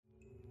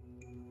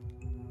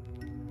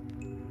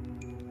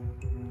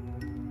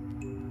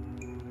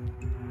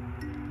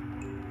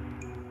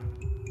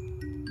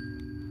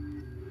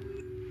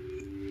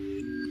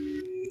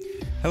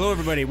Hello,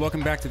 everybody.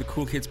 Welcome back to the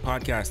Cool Kids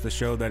Podcast, the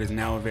show that is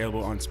now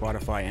available on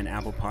Spotify and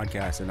Apple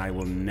Podcasts. And I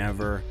will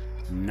never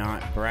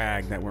not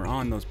brag that we're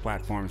on those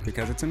platforms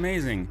because it's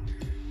amazing.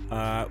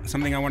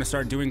 Something I want to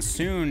start doing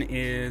soon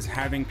is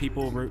having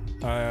people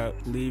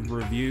leave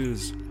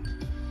reviews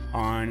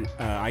on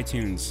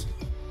iTunes.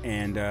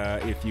 And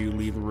if you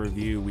leave a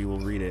review, we will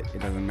read it. It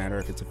doesn't matter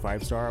if it's a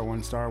 5-star or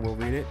 1-star, we'll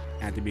read it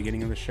at the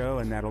beginning of the show,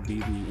 and that'll be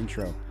the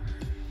intro.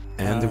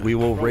 And we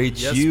will rate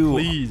you.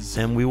 Please.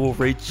 And we will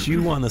rate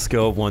you on a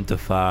scale of 1 to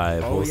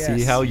 5. Oh, we'll yes.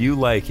 see how you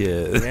like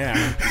it.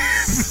 Yeah.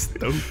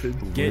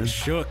 Stupid. Get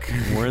shook.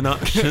 We're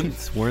not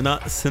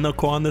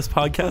cynical on this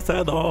podcast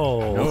at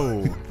all.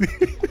 No.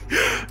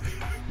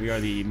 We are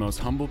the most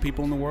humble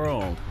people in the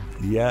world.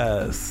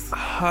 Yes.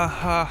 Ha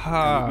ha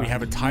ha. We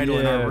have a title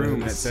in our room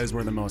that says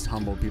we're the most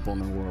humble people in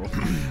the world.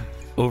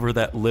 Over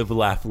that live,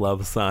 laugh,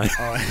 love sign.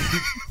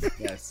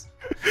 Yes.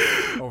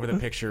 Over the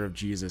picture of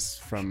Jesus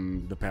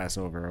from the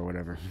Passover or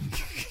whatever.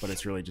 But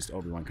it's really just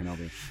Obi-Wan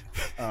Kenobi.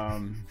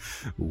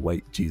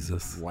 White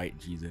Jesus. White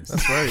Jesus.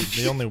 That's right.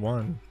 The only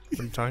one. What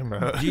are you talking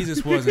about?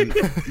 Jesus wasn't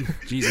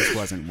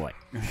white.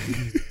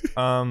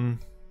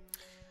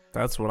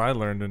 That's what I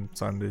learned in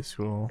Sunday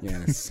school.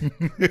 Yes.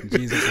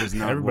 Jesus was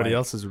not Everybody white.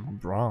 else is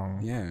wrong.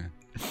 Yeah.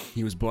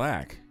 He was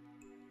black.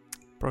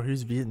 Bro,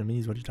 he's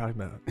Vietnamese. What are you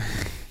talking about?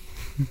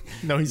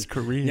 No, he's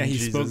Korean. Yeah,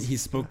 Jesus. he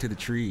spoke to the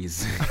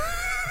trees.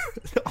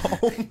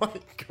 Oh my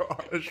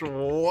gosh.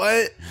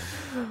 What?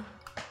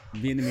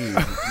 Vietnamese.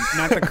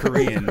 Not the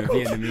Korean, the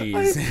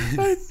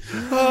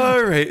Vietnamese.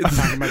 All right. I'm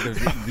talking about the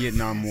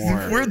Vietnam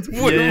War.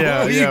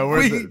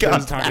 We got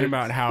I'm talking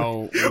about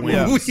how when we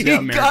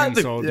American got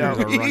the- soldiers yeah,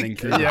 are running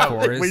through the Yeah,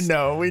 forest, we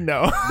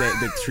know.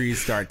 the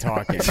trees start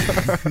talking.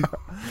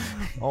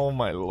 Oh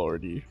my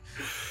lordy.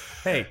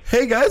 Hey,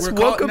 Hey guys, We're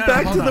welcome no,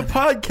 back hold to the on.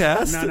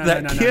 podcast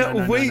that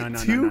can't wait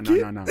to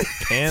get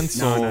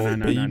Cancel,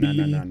 baby.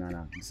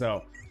 No.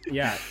 So,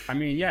 yeah, I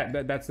mean,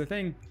 yeah, that's the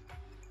thing.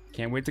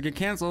 Can't wait to get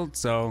canceled.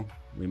 So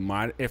we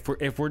might, if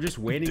we're just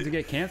waiting to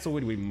get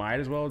canceled, we might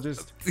as well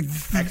just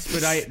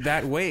expedite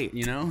that wait.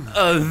 You know?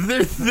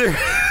 there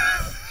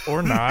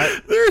Or not.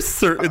 there are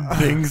certain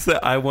things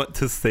that I want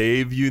to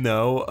save,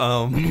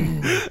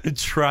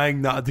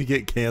 trying not to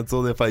get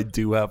canceled if I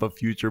do have a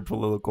future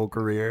political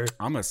career.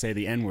 I'm gonna say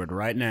the N-word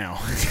right now.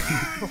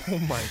 Oh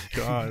my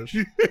gosh.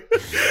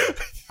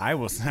 I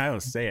will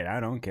say it. I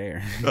don't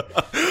care.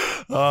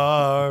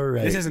 All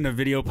right. This isn't a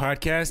video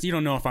podcast. You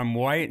don't know if I'm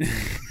white.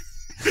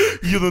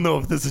 You don't know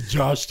if this is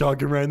Josh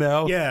talking right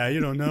now? Yeah, you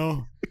don't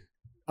know.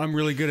 I'm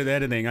really good at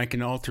editing. I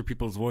can alter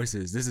people's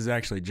voices. This is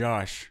actually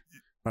Josh,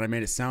 but I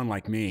made it sound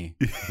like me.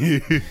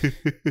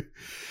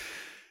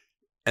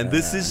 And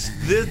this is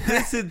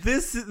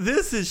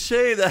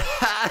Shane.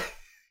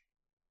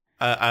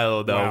 I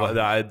don't know. Wow,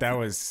 that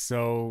was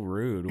so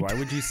rude. Why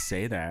would you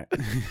say that?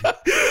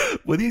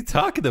 What are you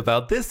talking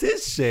about? This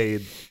is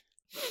Shane.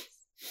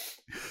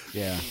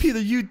 Yeah. Peter,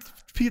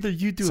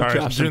 you do Sorry,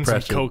 a I'm Josh doing some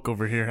impression. coke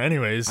over here.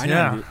 Anyways, I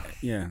know.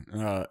 Yeah.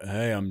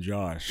 Hey, I'm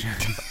Josh.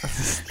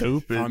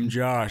 Stupid. I'm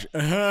Josh.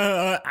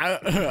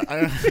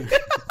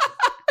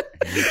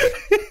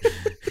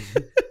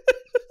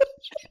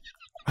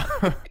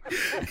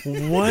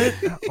 What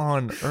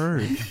on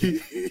earth?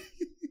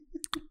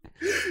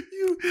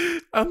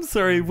 I'm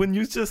sorry. When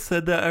you just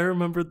said that, I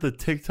remember the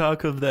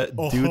TikTok of that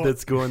dude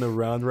that's going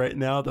around right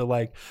now. They're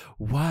like,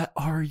 "What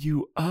are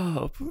you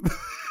up?"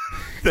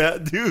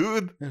 That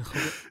dude.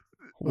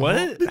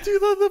 What? The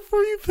dude on the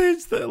For You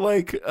page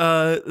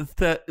that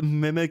that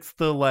mimics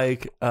the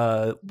like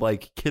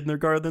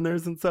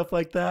kindergarteners and stuff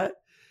like that.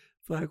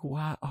 It's like,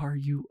 "What are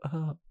you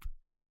up?"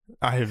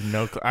 I have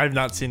no clue. I've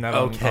not seen that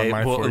on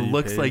my well, For it You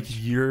looks page. like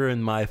your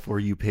and my For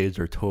You page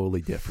are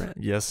totally different.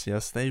 Yes,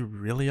 they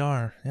really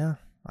are. Yeah,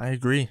 I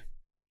agree.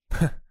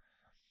 And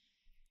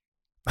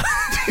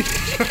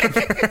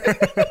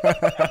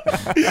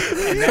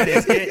that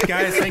is it,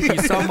 guys. Thank you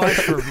so much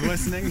for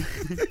listening.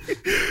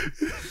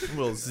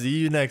 We'll see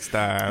you next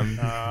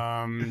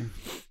time.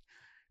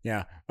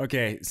 Yeah.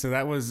 Okay. So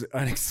that was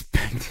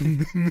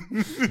unexpected.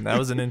 That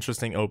was an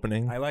interesting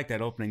opening. I like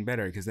that opening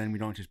better because then we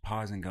don't just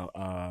pause and go,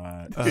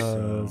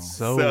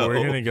 So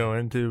we're gonna go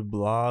into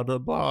blah blah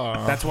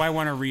blah. That's why I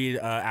want to read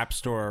App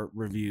Store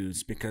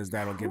reviews because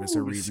that'll give us a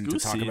Ooh, reason to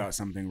talk scusi. about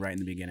something right in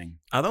the beginning.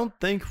 I don't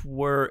think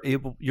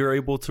you're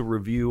able to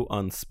review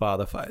on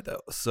Spotify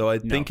though. So I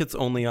think it's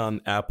only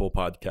on Apple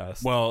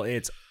Podcasts. Well,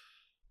 it's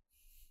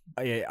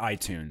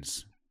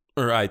iTunes.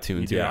 Or You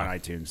iTunes, do it yeah. on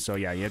iTunes. So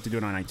yeah, you have to do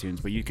it on iTunes,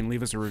 but you can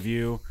leave us a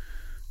review,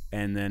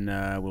 and then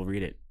we'll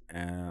read it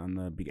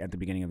at the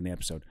beginning of the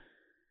episode.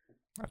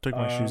 I took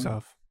my shoes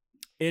off.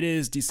 It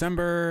is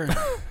December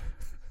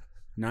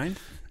 9th.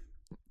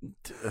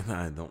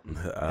 I don't.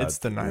 It's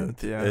the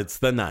 9th, yeah. It's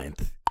the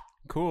 9th.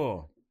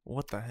 Cool.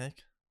 What the heck?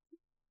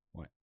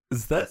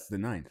 Is that It's the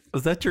 9th.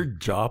 is that your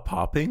jaw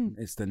popping?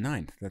 It's the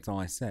 9th. That's all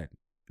I said.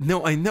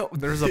 No, I know.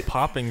 There's a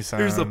popping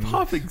sound. There's a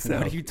popping What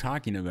sound. are you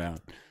talking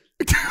about?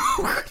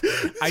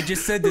 I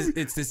just said this,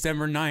 it's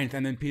December 9th,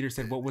 and then Peter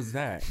said, "What was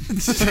that?"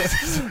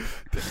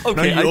 No,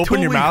 Okay, you I open your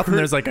totally mouth and heard-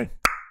 there's like a.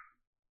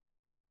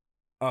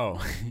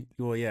 Oh,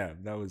 well, yeah,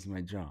 that was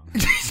my job.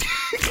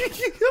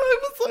 I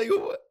was like,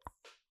 what?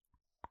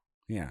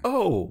 Yeah.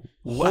 Oh,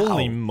 wow.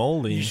 Holy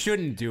moly! You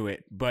shouldn't do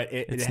it, but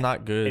It's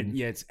not good.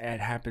 it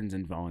happens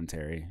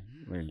involuntarily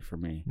for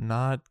me.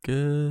 Not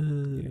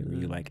good. Yeah,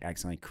 you like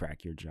accidentally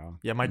crack your jaw.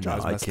 Yeah, my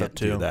jaw's I messed can't up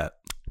too. do that.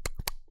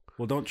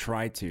 Well, don't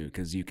try to,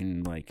 because you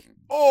can like.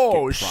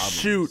 Oh get problems.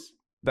 shoot,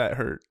 that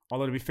hurt.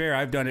 Although to be fair,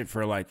 I've done it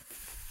for like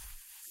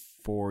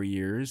 4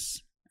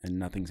 years and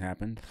nothing's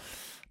happened.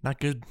 Not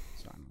good,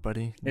 So I don't know.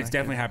 buddy. It's Not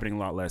definitely happening a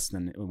lot less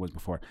than it was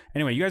before.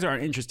 Anyway, you guys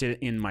aren't interested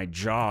in my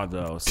jaw,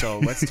 though. So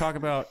let's talk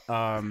about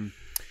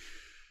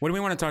what do we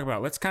want to talk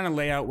about? Let's kind of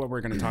lay out what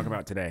we're going to talk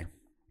about today.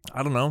 good.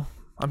 I don't know.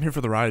 I'm here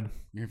for the ride.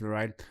 You here for the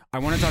ride? I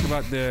want to talk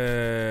about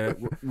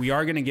we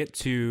are going to get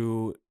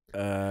to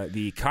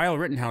the Kyle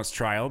Rittenhouse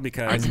trial I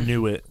because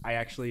knew it. I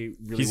actually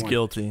really He's want,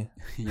 guilty.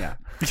 Yeah,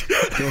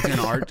 guilty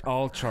on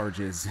all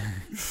charges.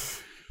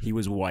 He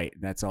was white.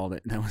 That's all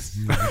that was.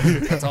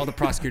 That's all the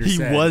prosecutor He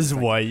said. was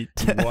It's like, white.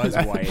 He was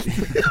white.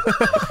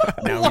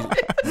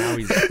 now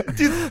he's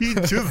Did he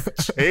just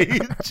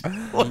change?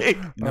 Like,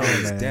 no, Oh,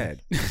 he's man.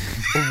 dead. He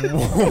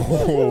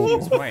Whoa.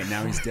 was white.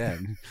 Now he's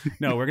dead.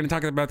 No, we're going to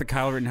talk about the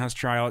Kyle Rittenhouse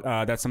trial.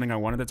 That's something I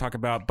wanted to talk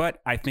about,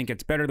 but I think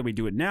it's better that we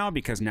do it now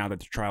because now that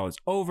the trial is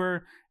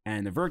over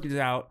and the verdict is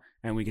out,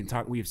 and we can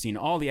talk. We've seen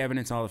all the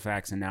evidence, all the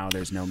facts, and now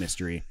there's no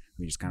mystery.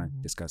 We just kind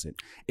of discuss it.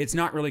 It's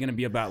not really going to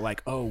be about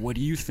like, oh, what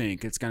do you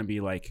think? It's going to be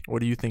like What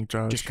do you think,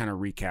 Josh? just kind of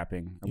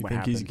recapping of you what think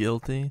happened. he's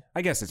guilty?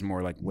 I guess it's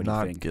more like, what do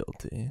Not you think?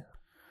 guilty.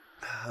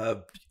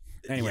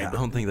 Anyway, yeah, I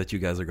don't think that you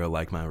guys are gonna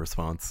like my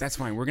response. That's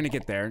fine. We're going to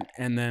get there.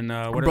 And then,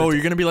 what Bro, are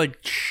you're gonna be like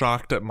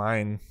shocked at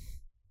mine.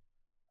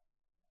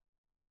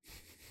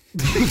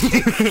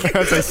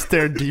 As I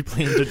stare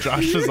deeply into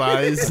Josh's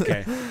eyes.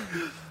 Okay.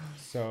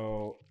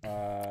 So,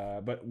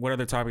 but what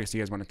other topics do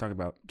you guys want to talk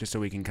about? Just so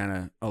we can kind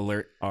of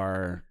alert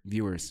our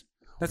viewers.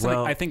 That's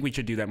Well- I think we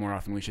should do that more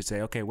often. We should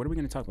say, okay, what are we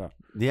going to talk about?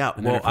 Yeah,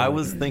 And then well, if I I like-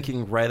 was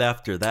thinking right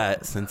after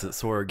that, since it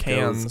sort of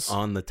Cans. goes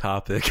on the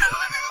topic,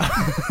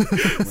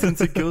 since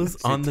it goes Say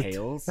on the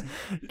tails,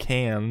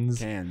 Cans.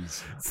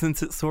 cans.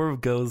 since it sort of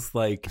goes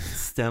like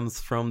stems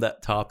from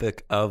that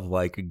topic of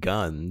like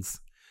guns,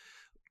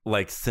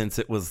 like since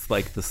it was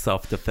like the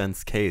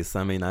self-defense case,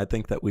 I mean, I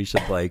think that we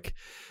should like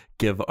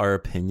give our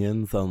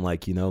opinions on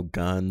like, you know,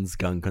 guns,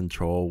 gun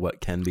control,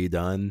 what can be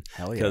done.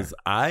 Hell yeah. Because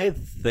I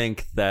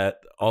think that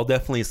I'll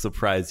definitely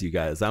surprise you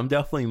guys. I'm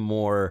definitely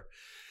more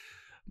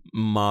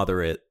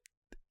moderate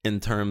in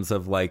terms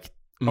of like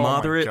my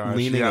moderate, gosh.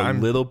 leaning Yeah, a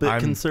little bit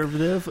I'm-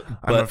 conservative. I'm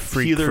but a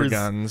freak for Peter's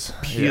guns.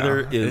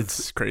 Peter Yeah, is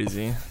it's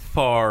crazy.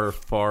 far,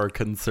 far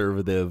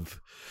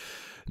conservative.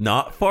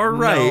 Not far No.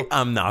 right.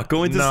 I'm not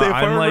going to No, say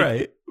I'm far like-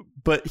 right,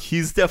 but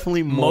he's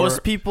definitely more.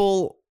 Most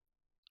people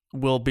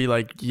will be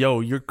like,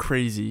 "Yo, you're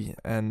crazy,"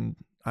 and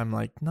I'm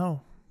like,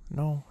 "No,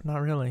 not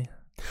really."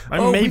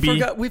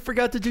 Maybe we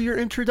forgot to do your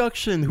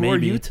introduction. Who are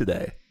Maybe. you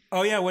today?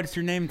 Oh yeah, what's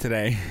your name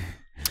today?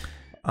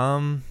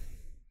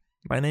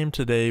 my name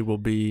today will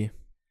be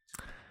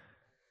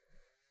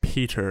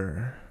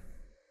Peter.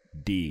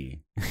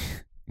 D,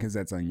 because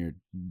that's on your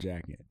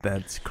jacket.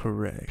 That's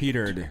correct.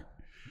 Petered.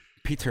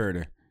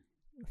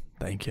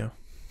 Thank you.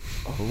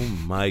 Oh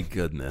my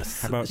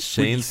goodness! How about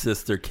Shane's Squeaky?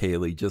 sister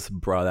Kaylee just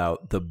brought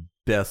out the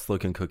best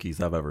looking cookies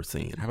I've ever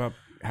seen. How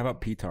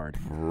about petard?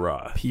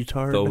 Bruh,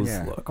 Petard. those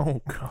Yeah. look.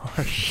 Oh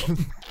gosh.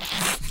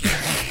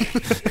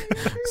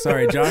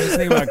 Sorry, Josh is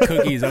thinking about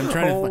cookies. I'm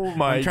trying to. Oh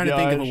my I'm trying to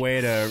think of a gosh.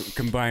 way to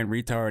combine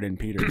retard and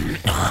Peter.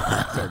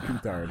 So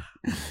petard.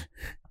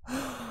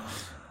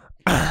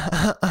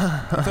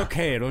 It's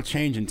okay. It'll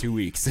change in 2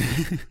 weeks.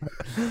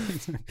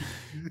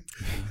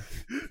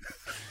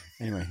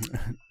 Anyway,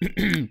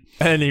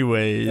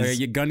 Anyways,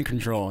 your gun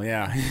control.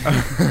 Yeah.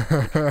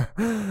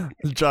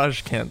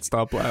 Josh can't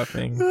stop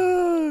laughing.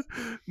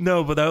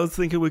 No, but I was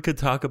thinking we could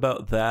talk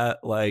about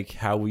that, like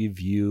how we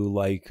view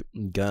like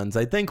guns.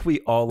 I think we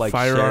all like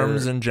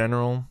Firearms share- in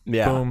general.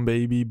 Yeah. Boom,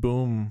 baby,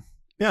 boom.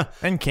 yeah.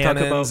 And Talk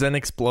cannons about- and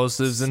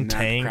explosives and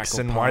Snap, tanks. crackle,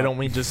 And why pop. don't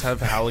we just have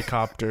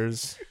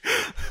helicopters?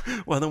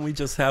 Why don't we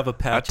just have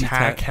Apache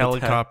Attack ta-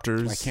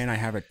 helicopters. Why can't I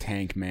have a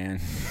tank, man?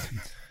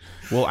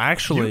 Well,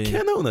 actually, You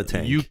can own a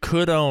tank. you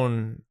could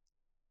own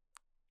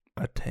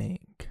a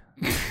tank.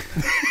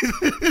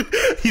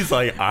 He's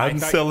like, I'm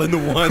thought- selling the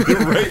one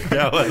right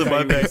now I out of thought my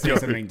you were gonna say backyard.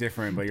 something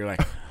different, but you're like,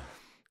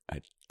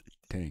 a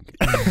tank.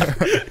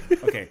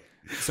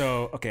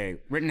 Okay,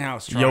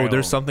 Rittenhouse trial. Yo,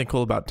 there's something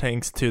cool about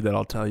tanks too that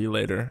I'll tell you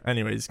later.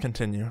 Anyways,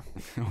 continue.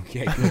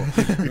 Okay,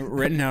 cool.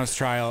 Rittenhouse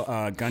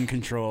trial, gun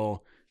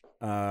control,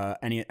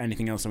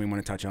 anything else that we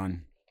want to touch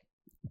on?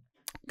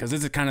 Because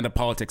this is kind of the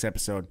politics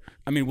episode.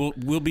 I mean,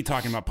 we'll be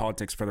talking about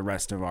politics for the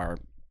rest of our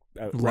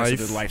rest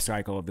of the life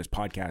cycle of this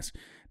podcast,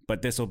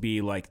 but this will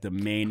be like the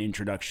main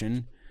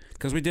introduction.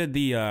 Because we did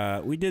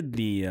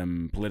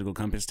the political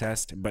compass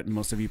test, but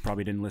most of you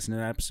probably didn't listen to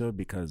that episode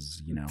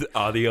because The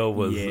audio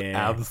was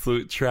Yeah.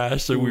 absolute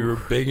trash, so we were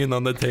banging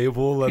on the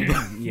table.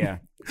 And yeah.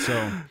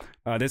 So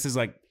this is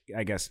like,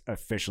 I guess,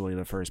 officially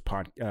the first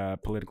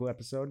political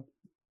episode.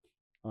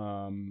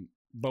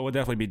 But we'll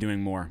definitely be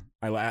doing more.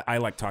 I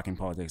like talking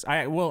politics.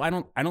 I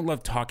don't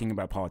love talking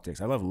about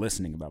politics. I love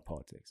listening about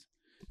politics.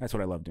 That's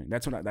what I love doing.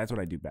 That's what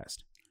I do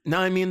best. No,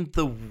 I mean,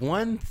 the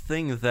one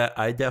thing that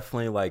I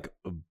definitely like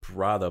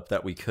brought up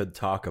that we could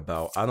talk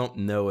about, I don't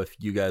know if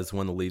you guys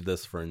want to leave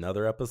this for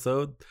another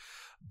episode,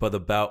 but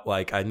about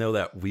like, I know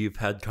that we've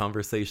had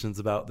conversations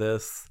about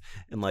this,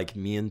 and like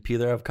me and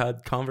Peter have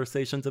had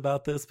conversations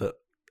about this, but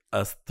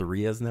us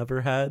three has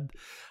never had,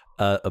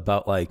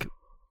 about like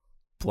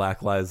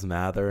Black Lives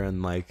Matter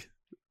and like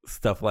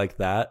stuff like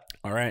that.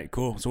 All right,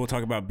 cool. So we'll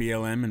talk about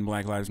BLM and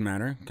Black Lives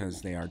Matter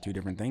because they are two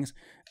different things,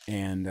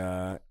 and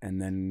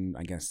then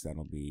I guess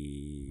that'll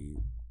be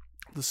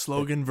The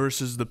slogan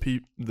versus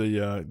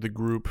the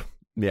group.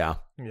 Yeah.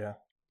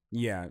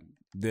 yeah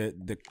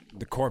the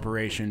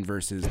corporation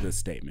versus the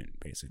statement,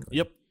 basically.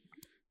 Yep.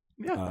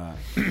 Yeah.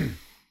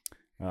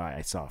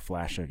 I saw a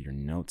flash of your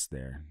notes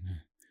there.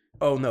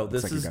 Oh no, Looks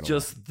this like you is got a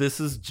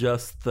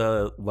just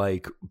the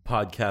like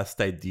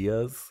podcast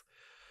ideas.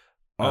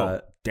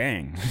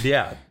 Dang.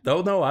 Yeah.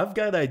 Oh no, I've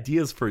got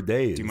ideas for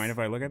days. Do you mind if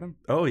I look at them?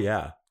 Oh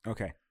yeah.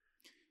 Okay.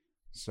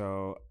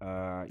 So,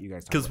 you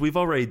guys, Because we've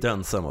already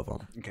done some of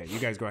them. okay, you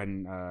guys go ahead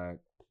and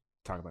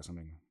talk about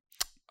something.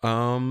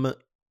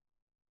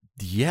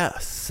 Yeah.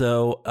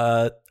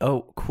 So,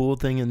 cool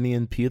thing in me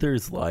and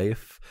Peter's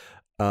life.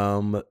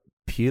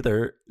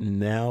 Peter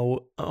now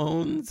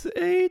owns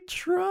a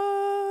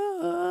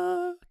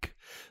truck.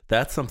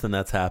 That's something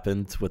that's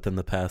happened within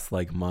the past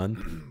like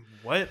month.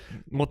 What?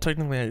 Well,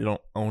 technically, I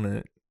don't own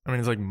it. I mean,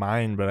 it's like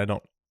mine, but I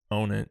don't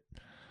own it.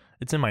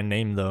 It's in my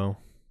name, though.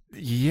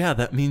 Yeah,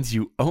 that means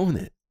you own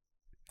it.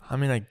 I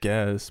mean, I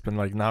guess, but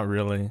like, not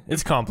really.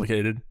 It's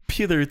complicated.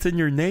 Peter, it's in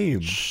your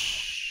name.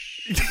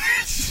 We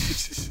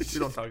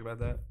don't talk about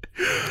that.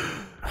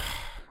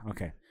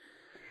 Okay.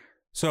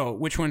 So,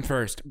 which one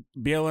first?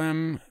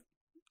 BLM,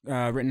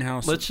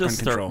 Rittenhouse. Let's just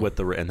gun start control. with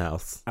the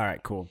Rittenhouse. All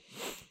right, cool.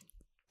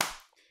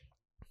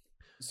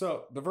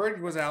 So the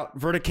verdict was out.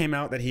 Verdict came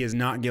out that he is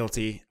not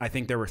guilty. I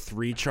think there were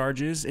 3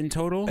 charges in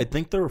total. I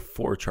think there were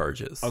 4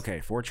 charges.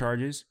 Okay, 4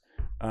 charges.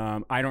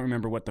 I don't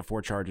remember what the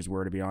 4 charges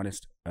were, to be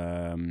honest.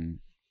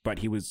 But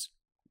he was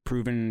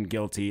proven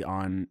guilty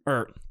on,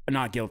 or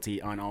not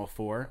guilty on all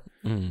 4.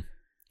 Mm.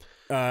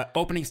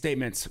 Opening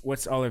statements.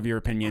 What's all of your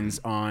opinions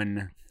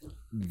on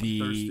the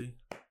Thirsty.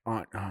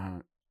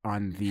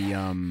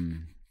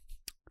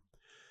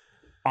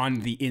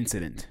 on the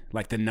incident,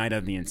 like the night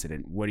of the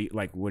incident? What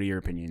are your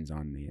opinions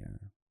on the?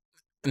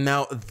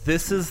 Now,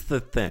 this is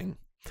the thing.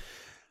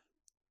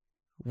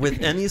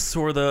 With any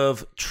sort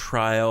of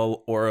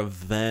trial or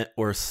event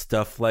or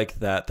stuff like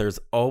that, there's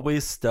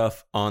always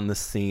stuff on the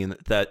scene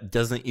that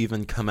doesn't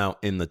even come out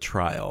in the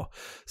trial.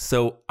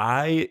 So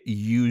I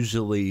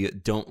usually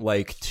don't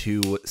like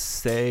to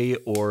say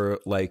or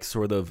like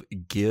sort of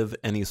give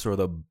any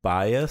sort of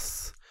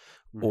bias,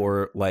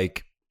 or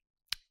like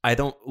I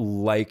don't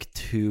like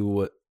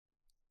to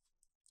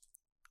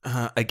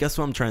I guess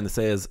what I'm trying to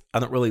say is I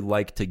don't really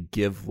like to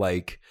give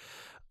like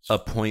a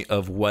point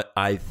of what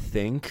I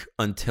think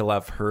until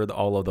I've heard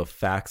all of the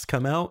facts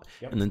come out.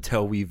 Yep. And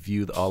until we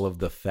viewed all of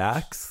the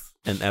facts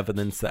and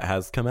evidence that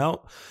has come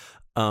out.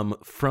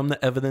 From the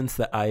evidence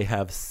that I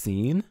have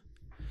seen,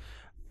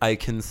 I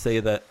can say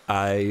that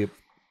I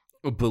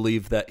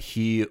believe that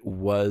he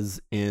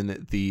was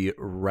in the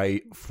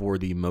right for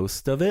the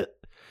most of it.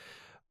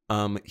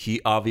 He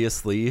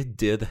obviously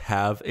did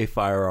have a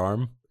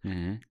firearm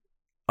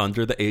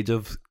under the age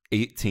of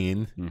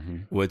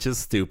 18, which is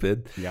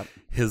stupid. Yep.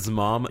 His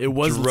mom It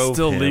was drove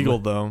still him. legal,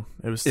 though.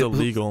 It was still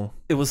legal.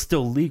 It was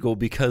still legal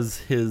because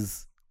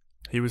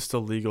He was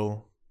still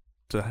legal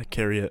to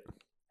carry it.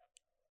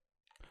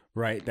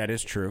 Right, that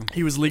is true.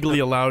 He was legally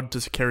allowed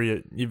to carry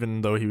it,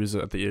 even though he was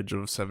at the age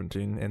of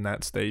 17 in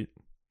that state.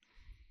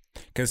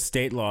 Because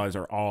state laws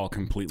are all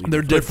completely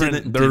They're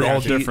different. They're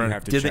all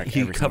different. Didn't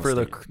he cover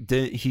the?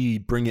 Didn't he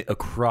bring it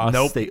across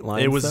Nope. state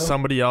lines? It was though?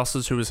 somebody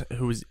else's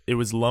it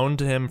was loaned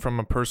to him from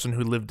a person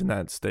who lived in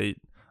that state.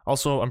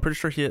 Also, I'm pretty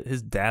sure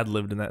his dad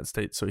lived in that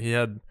state, so he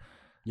had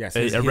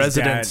a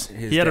residence.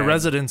 He had a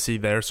residency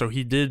there, so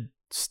he did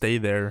stay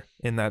there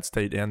in that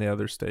state and the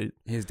other state.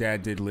 His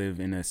dad did live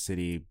in a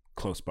city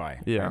close by.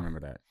 Yeah, I remember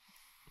that.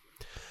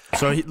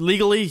 So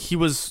legally, he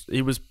was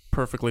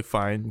perfectly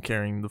fine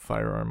carrying the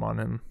firearm on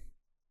him.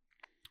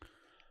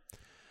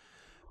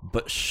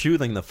 But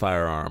shooting the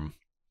firearm,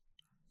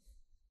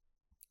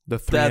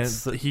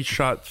 he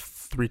shot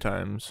 3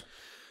 times.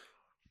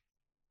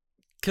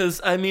 Because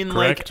I mean,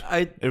 Correct?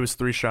 like it was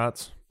 3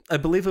 shots. I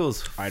believe it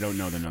was. I don't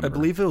know the number. I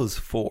believe it was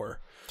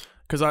 4.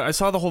 Because I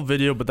saw the whole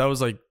video, but that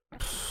was like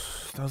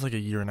a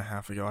year and a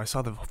half ago. I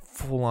saw the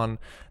full on.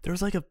 There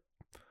was like a.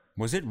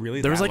 Was it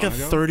really? There was like a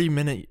ago?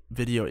 30-minute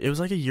video. It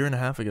was like a year and a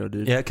half ago,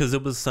 dude. Yeah, because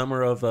it was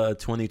summer of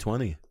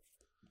 2020.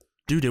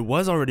 Dude, it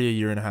was already a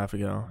year and a half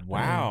ago.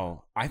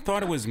 Wow. I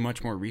thought it was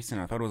much more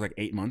recent. I thought it was like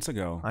 8 months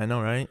ago. I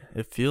know, right?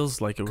 It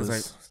feels like it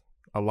was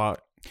a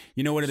lot.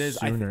 You know what it is?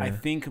 Sooner. I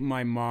think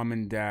my mom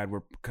and dad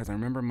were, because I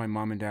remember my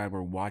mom and dad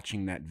were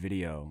watching that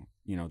video,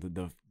 you know,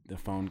 the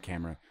phone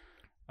camera.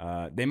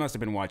 They must have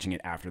been watching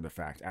it after the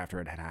fact, after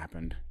it had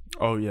happened.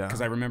 Oh, yeah.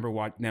 Because I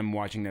remember them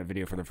watching that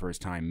video for the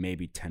first time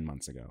maybe 10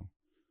 months ago.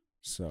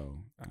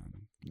 So,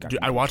 dude,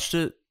 I watched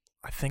it.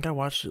 I think I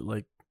watched it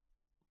like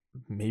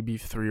maybe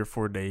 3 or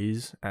 4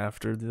 days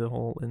after the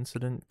whole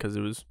incident because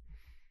it was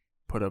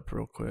put up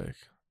real quick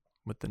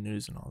with the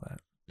news and all that.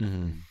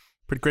 Mm-hmm.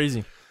 Pretty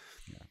crazy.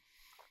 Yeah.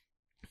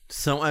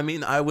 So, I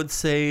mean, I would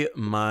say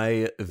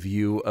my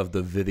view of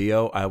the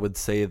video, I would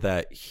say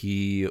that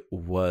he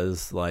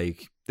was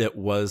like, it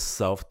was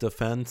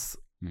self-defense.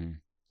 Mm.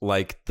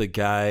 Like the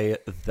guy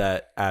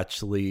that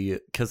actually,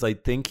 because I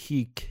think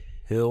he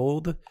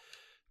killed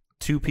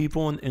 2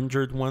 people and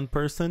injured 1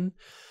 person.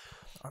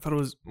 I thought it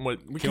was what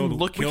we can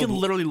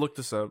literally look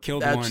this up.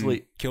 Killed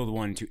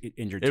one, to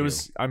injured 2. It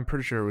was. I'm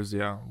pretty sure it was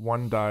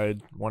 1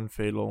 died, 1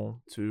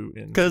 fatal, 2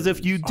 injured. Because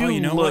if you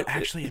do, what?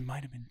 Actually, it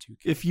might have been 2.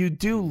 If you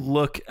do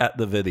look at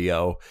the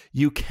video,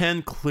 you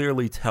can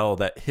clearly tell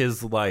that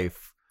his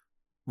life,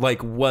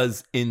 like,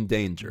 was in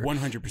danger.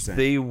 100%.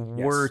 They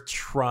were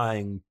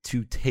trying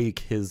to take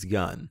his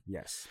gun.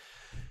 Yes.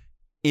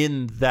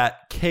 In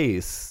that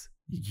case,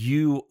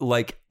 you,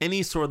 like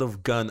any sort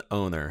of gun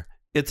owner,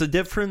 it's a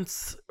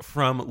difference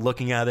from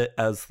looking at it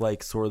as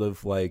like sort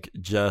of like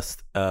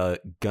just a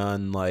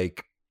gun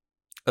like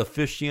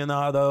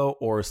aficionado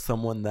or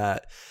someone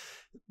that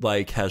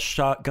like has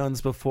shot guns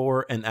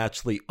before and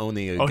actually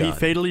owning a gun. He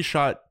fatally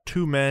shot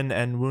 2 men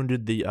and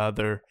wounded the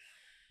other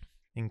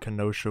in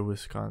Kenosha,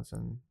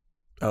 Wisconsin.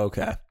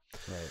 Okay.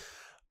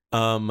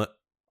 Right.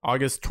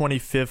 August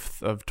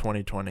 25th of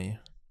 2020.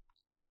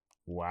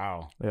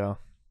 Wow. Yeah.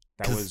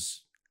 That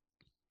was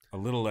a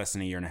little less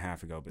than a year and a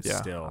half ago, but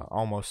still.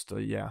 Almost,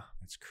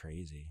 That's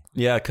crazy.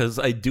 Yeah, because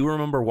I do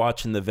remember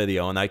watching the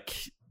video, and I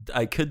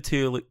could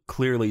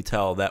clearly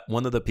tell that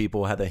one of the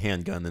people had a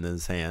handgun in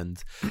his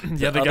hand.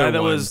 The guy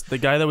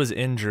that was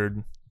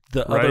injured.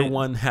 The other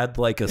one had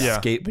like a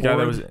skateboard. The guy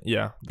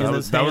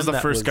that was the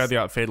first guy that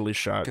got fatally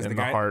shot in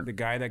the heart. The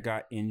guy that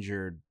got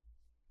injured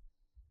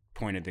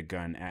pointed the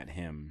gun at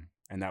him,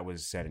 and that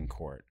was said in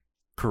court.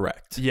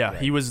 Correct. Yeah,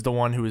 right. He was the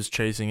one who was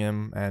chasing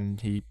him,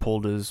 and he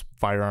pulled his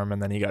firearm,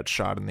 and then he got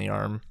shot in the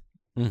arm.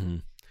 Mm-hmm.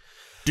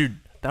 Dude,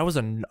 that was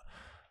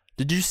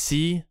Did you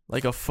see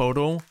like a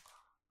photo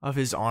of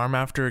his arm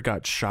after it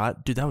got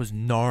shot? Dude, that was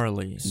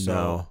gnarly.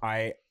 So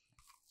I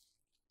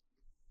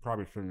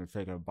probably shouldn't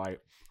take a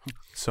bite.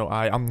 So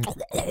I'm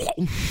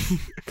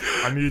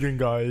eating,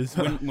 guys.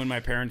 When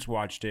my parents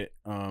watched it,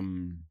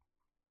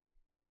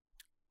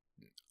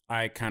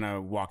 I kind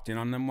of walked in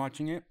on them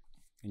watching it.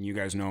 And you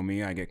guys know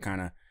me, I get kind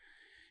of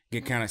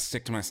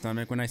sick to my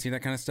stomach when I see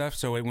that kind of stuff.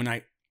 So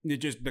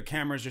the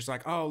camera's just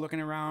like, oh,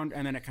 looking around,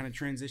 and then it kind of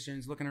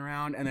transitions, looking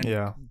around, and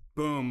then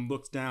boom,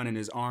 looks down, and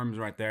his arm's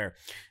right there.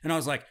 And I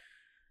was like,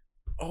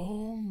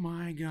 oh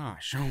my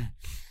gosh.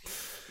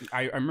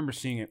 I remember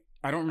seeing it.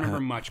 I don't remember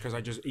much because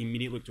I just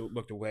immediately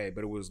looked away,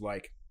 but it was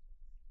like,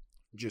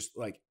 just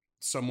like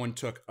someone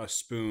took a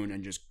spoon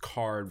and just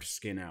carved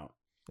skin out.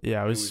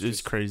 Yeah,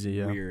 it's crazy.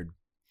 Yeah, weird.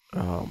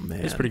 Oh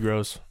man, it's pretty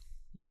gross.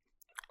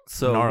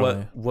 So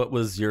gnarly. what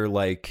was your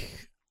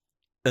like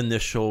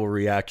initial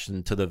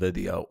reaction to the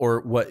video,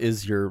 or what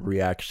is your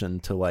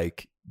reaction to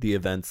like the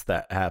events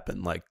that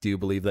happened? Like, do you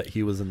believe that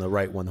he was in the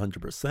right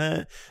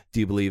 100%? Do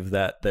you believe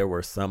that there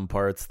were some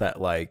parts that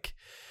like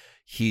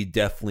he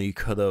definitely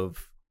could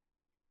have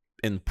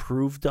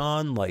improved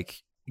on,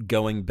 like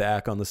going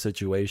back on the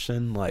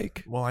situation?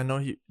 Like, well, I know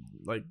he,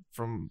 like,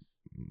 from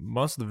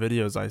most of the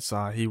videos I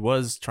saw, he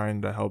was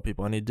trying to help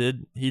people, and he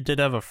did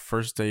have a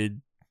first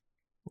aid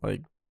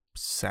like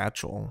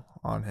satchel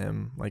on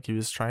him. Like, he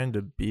was trying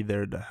to be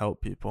there to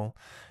help people,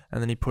 and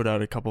then he put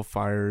out a couple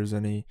fires,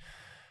 and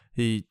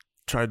he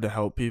tried to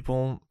help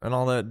people and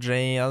all that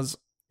jazz.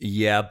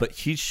 Yeah, but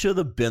he should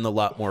have been a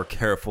lot more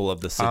careful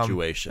of the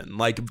situation.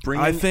 Like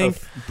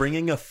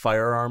bringing a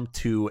firearm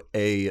to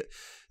a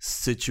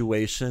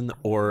situation,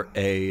 or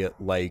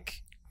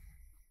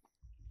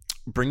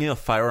bringing a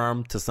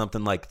firearm to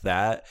something like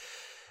that,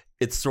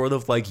 it's sort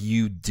of like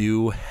you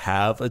do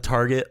have a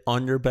target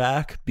on your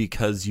back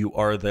because you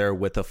are there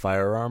with a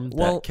firearm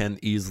that can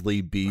easily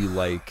be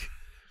like,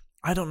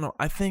 I don't know.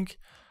 I think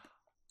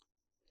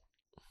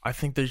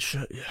they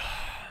should.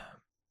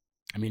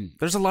 I mean,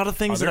 there's a lot of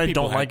things that I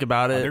don't like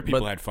about it. Other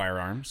people had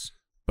firearms,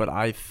 but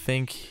I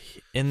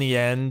think in the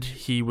end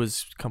he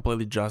was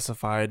completely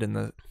justified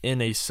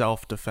in a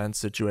self-defense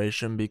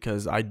situation,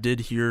 because I did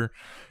hear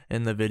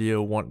in the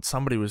video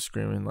somebody was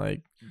screaming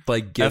like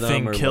get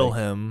him or kill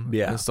him,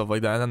 and stuff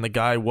like that. And then the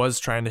guy was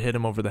trying to hit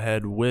him over the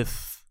head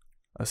with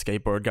a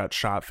skateboard, got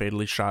shot,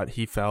 fatally shot.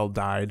 He fell,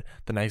 died.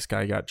 The next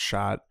guy got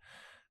shot,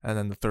 and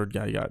then the third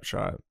guy got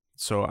shot.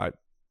 So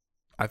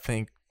I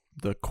think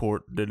the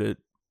court did it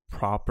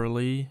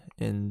properly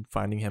in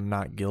finding him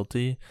not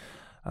guilty.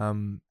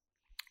 Well,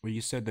 you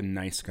said the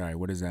nice guy.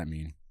 What does that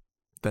mean?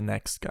 The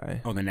next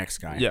guy. Oh, the next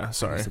guy. Yeah,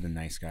 sorry. You said the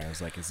nice guy. I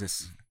was like, is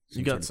this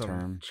you got some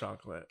term?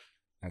 Chocolate?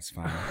 That's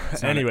fine.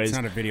 Anyways, it's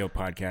not a video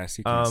podcast.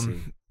 You can see.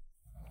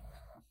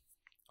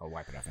 I'll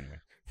wipe it off anyway.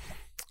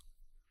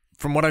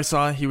 from what I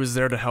saw, he was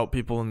there to help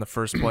people in the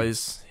first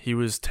place. He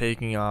was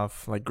taking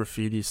off like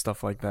graffiti,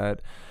 stuff like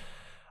that.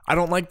 I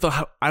don't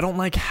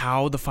like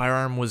how the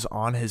firearm was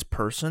on his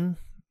person.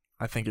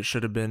 I think it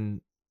should have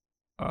been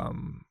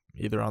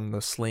either on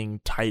the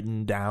sling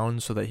tightened down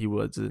so that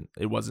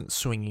it wasn't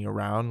swinging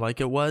around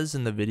like it was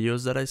in the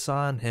videos that I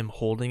saw, and him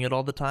holding it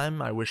all the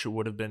time. I wish it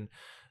would have been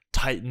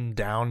tightened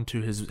down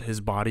to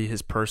his body,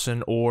 his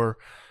person, or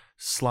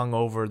slung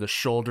over the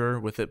shoulder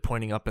with it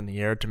pointing up in the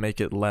air to make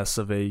it less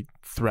of a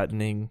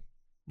threatening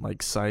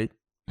like sight,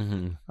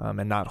 and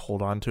not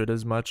hold on to it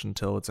as much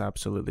until it's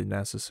absolutely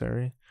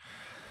necessary.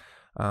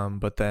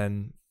 But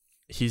then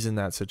he's in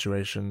that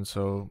situation,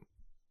 so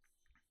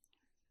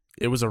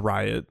it was a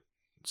riot.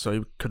 So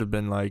he could have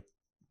been like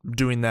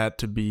doing that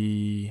to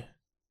be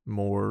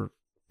more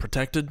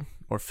protected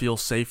or feel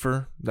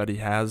safer that he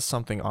has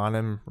something on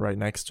him right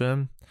next to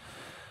him.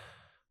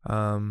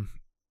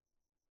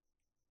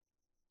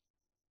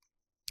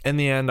 In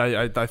the end,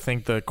 I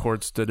think the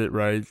courts did it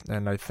right,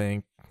 and I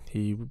think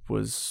he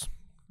was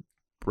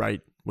right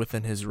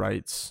within his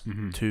rights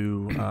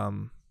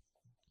to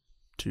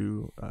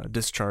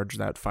discharge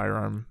that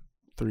firearm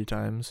 3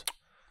 times.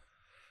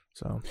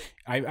 So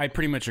I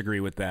pretty much agree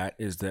with that.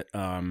 Is that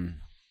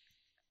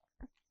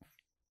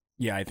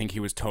yeah, I think he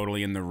was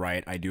totally in the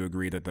right. I do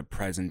agree that the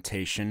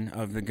presentation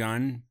of the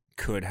gun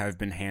could have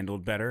been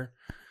handled better.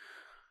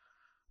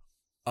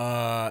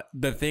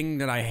 The thing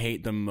that I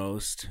hate the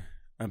most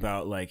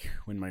about like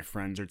when my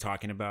friends are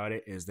talking about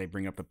it is they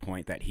bring up the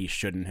point that he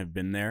shouldn't have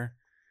been there.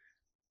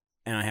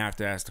 And I have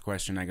to ask the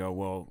question, I go,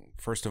 well,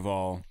 first of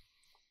all,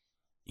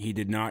 he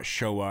did not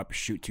show up,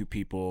 shoot 2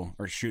 people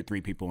or shoot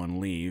 3 people and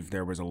leave.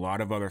 There was a lot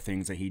of other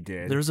things that he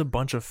did. There's a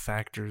bunch of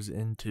factors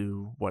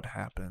into what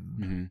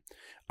happened.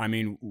 I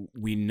mean,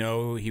 we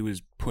know he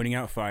was putting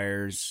out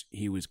fires.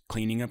 He was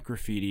cleaning up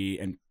graffiti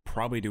and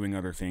probably doing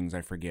other things.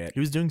 I forget. He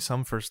was doing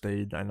some first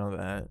aid. I know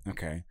that.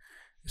 Okay.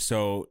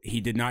 So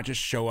he did not just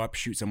show up,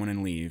 shoot someone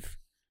and leave.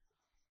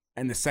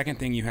 And the second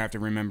thing you have to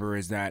remember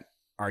is that,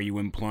 are you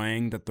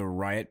implying that the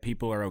riot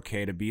people are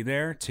okay to be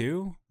there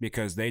too?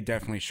 Because they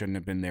definitely shouldn't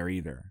have been there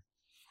either.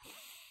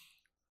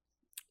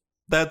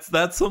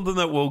 That's something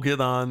that we'll get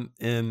on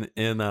in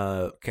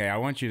Okay, I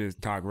want you to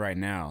talk right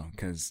now,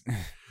 because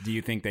do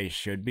you think they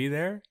should be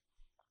there?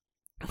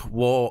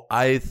 Well,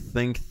 I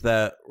think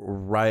that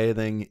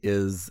rioting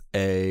is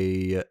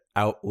a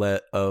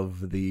outlet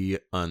of the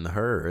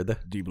unheard.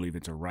 Do you believe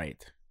it's a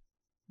right?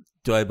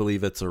 Do I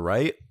believe it's a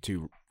right?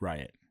 To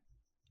riot.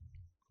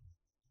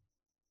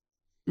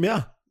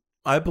 Yeah.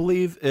 I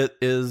believe it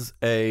is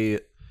I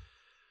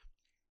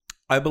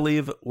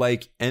believe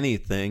like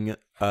anything,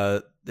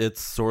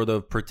 it's sort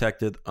of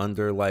protected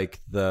under like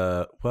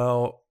the,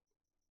 well,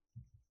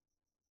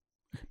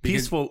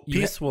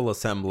 peaceful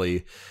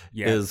assembly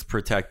is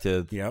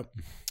protected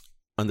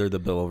under the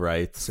Bill of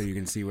Rights. So you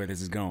can see where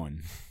this is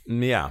going.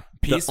 Yeah.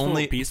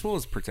 Peaceful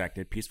is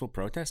protected. Peaceful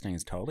protesting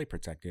is totally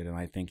protected. And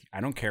I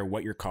don't care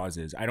what your cause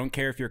is. I don't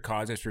care if your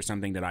cause is for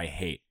something that I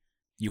hate.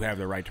 You have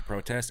the right to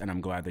protest, and I'm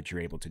glad that you're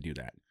able to do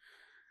that.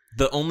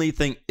 The only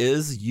thing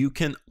is you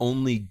can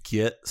only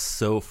get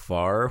so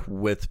far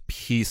with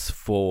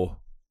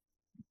peaceful.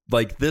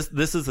 Like this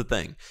is the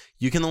thing.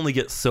 You can only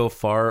get so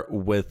far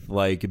with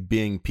like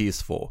being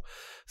peaceful.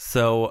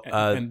 So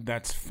and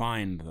that's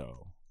fine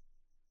though.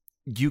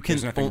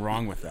 There's nothing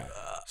wrong with that.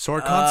 So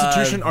our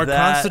constitution, our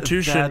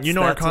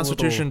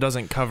constitution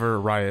doesn't cover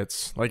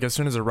riots. Like as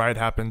soon as a riot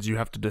happens, you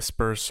have to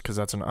disperse because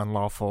that's an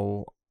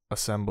unlawful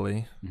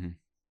assembly. Mm-hmm.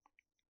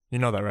 You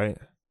know that, right?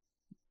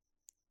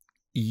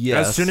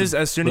 Yes.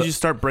 As soon as you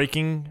start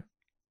breaking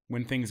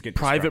when things get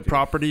private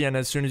property, and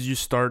as soon as you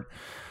start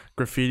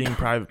graffitiing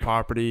private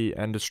property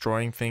and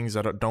destroying things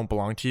that don't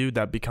belong to you,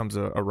 that becomes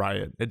a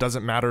riot. It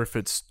doesn't matter if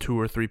it's 2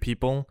 or 3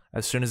 people.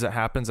 As soon as it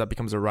happens, that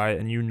becomes a riot,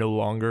 and you no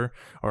longer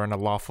are in a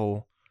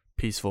lawful,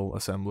 peaceful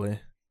assembly.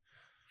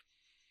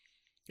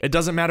 It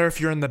doesn't matter if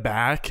you're in the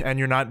back and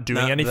you're not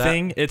doing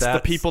anything. It's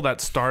the people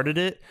that started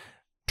it,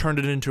 turned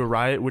it into a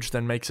riot, which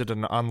then makes it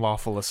an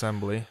unlawful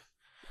assembly.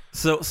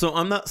 So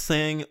I'm not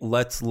saying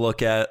let's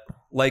look at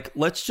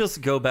let's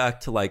just go back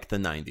to like the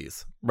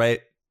 90s, right?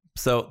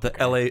 So the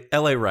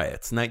LA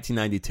riots,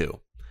 1992.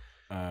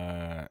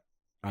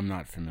 I'm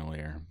not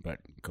familiar, but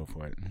go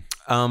for it.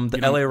 The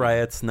LA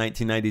riots,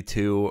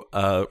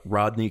 1992.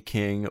 Rodney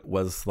King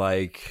was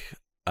like,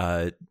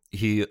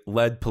 he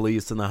led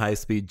police in the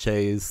high-speed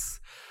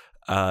chase.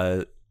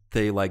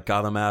 They like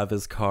got him out of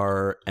his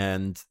car,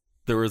 and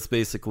there was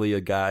basically a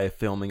guy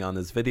filming on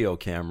his video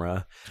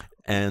camera.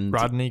 And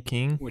Rodney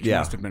King, which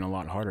must have been a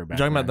lot harder back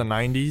then. Talking about the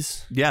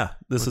 90s? Yeah,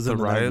 this is the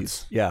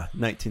riots. 90s. Yeah,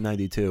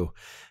 1992.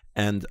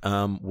 And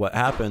what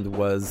happened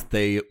was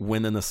they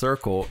went in a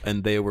circle,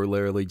 and they were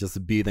literally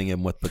just beating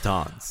him with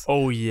batons.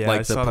 Oh yeah,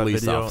 like I saw that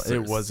video. Officers.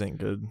 It wasn't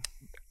good.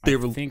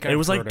 It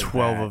was like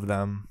 12 of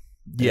them.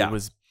 Yeah, it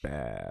was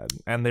bad,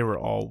 and they were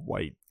all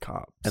white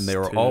cops. And they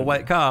were all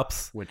white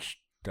cops, which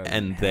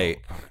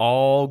they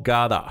all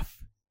got off.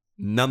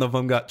 None of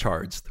them got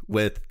charged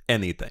with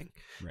anything.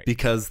 Right.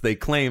 Because they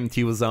claimed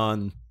he was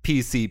on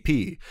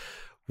PCP,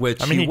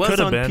 which he was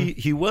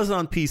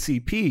on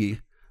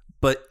PCP.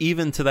 But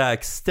even to that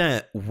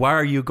extent, why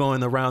are you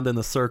going around in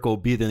a circle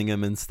beating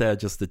him instead of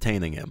just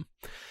detaining him?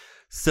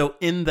 So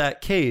in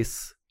that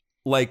case,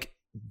 like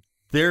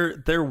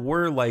there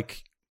were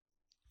like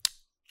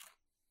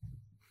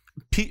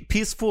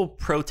peaceful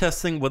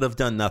protesting would have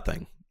done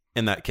nothing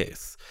in that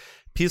case.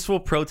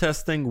 Peaceful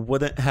protesting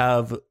wouldn't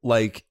have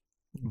like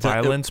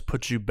violence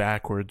puts you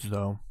backwards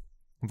though.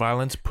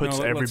 Violence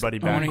puts everybody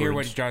backwards. I want to hear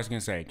what Josh's going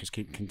to say. Just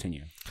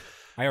continue.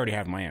 I already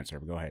have my answer,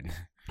 but go ahead.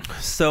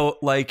 So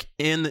like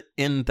in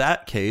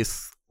that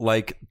case,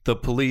 like the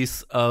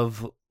police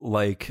of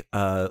like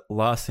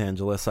Los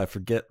Angeles, I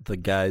forget the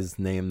guy's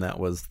name that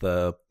was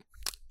the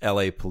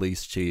LA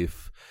police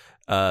chief,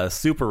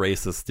 super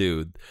racist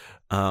dude.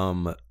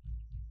 What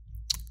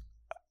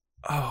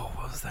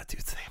was that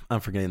dude's name? I'm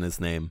forgetting his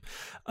name.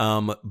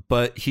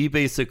 But he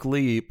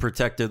basically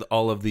protected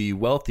all of the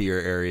wealthier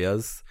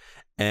areas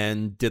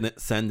and didn't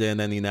send in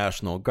any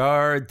National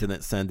Guard,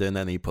 didn't send in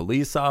any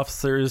police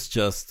officers,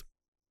 just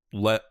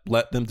let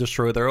them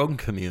destroy their own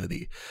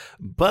community.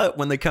 But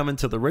when they come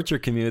into the richer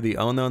community,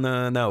 oh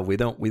no, we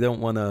don't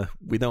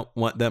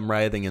want them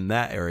rioting in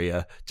that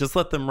area. Just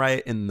let them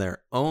riot in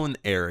their own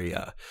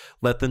area.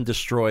 Let them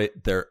destroy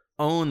their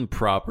own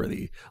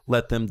property.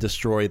 Let them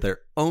destroy their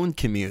own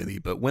community.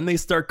 But when they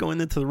start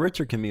going into the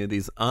richer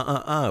communities,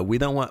 we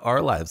don't want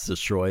our lives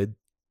destroyed.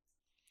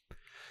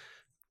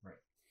 Right.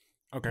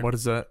 Okay. What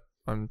is that?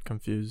 I'm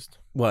confused.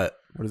 What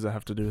does that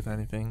have to do with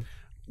anything?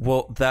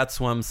 Well, that's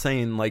what I'm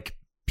saying. Like,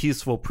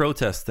 peaceful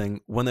protesting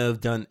wouldn't have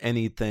done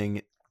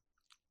anything.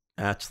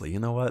 Actually, you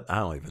know what? I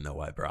don't even know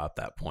why I brought up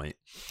that point.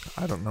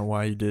 I don't know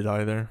why you did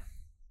either.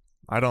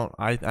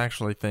 I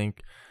actually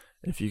think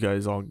if you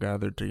guys all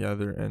gathered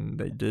together and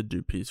they did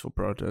do peaceful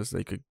protests,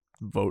 they could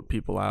vote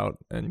people out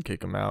and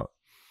kick them out.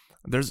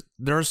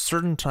 There are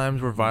certain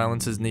times where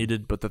violence is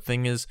needed, but the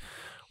thing is,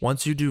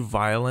 once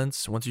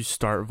you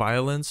start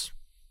violence,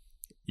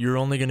 you're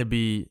only going to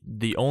be,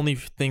 the only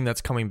thing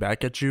that's coming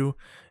back at you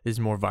is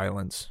more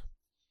violence.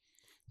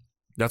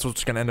 That's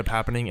what's going to end up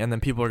happening, and then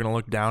people are going to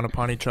look down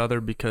upon each other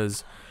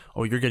because,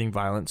 oh, you're getting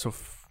violent, so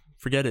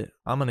forget it.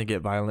 I'm going to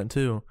get violent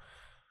too.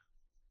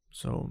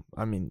 So,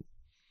 I mean,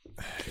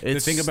 the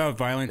thing about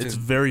violence is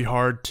very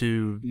hard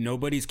to...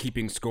 Nobody's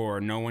keeping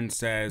score. No one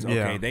says,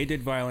 okay, they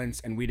did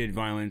violence and we did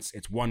violence.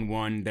 It's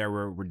 1-1. There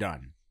we're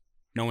done.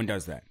 No one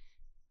does that.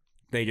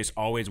 They just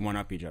always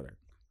one-up each other.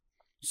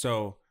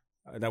 So...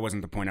 that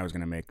wasn't the point I was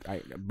going to make.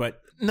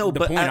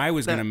 The point I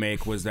was going to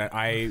make was that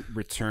I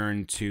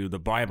return to the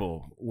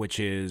Bible, which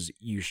is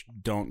you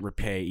don't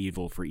repay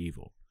evil for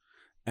evil.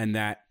 And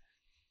that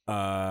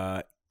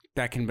can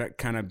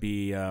kind of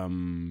be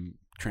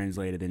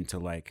translated into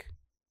like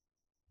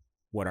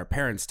what our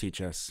parents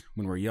teach us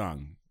when we're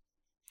young.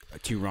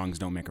 2 wrongs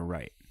don't make a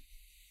right.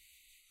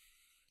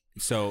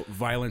 So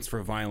violence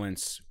for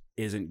violence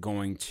isn't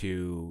going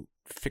to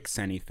fix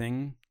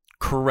anything.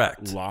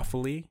 Correct.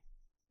 Lawfully.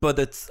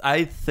 But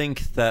I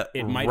think that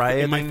it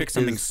might fix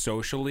something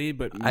socially,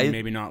 but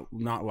maybe not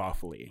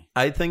lawfully.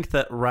 I think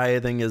that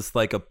rioting is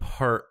like a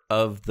part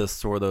of the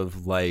sort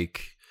of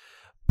like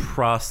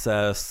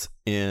process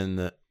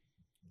in.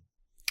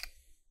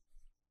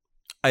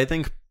 I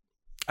think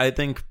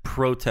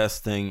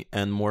protesting,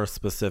 and more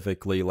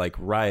specifically like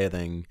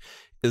rioting,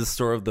 is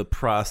sort of the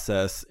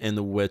process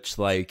in which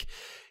like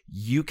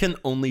you can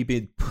only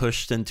be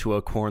pushed into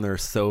a corner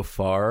so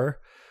far,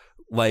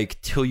 like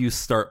till you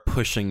start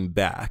pushing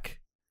back.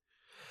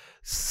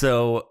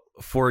 So,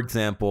 for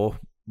example,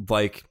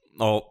 like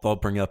I'll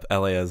bring up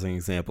LA as an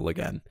example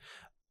again.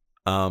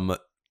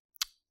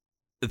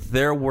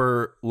 There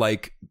were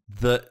like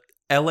the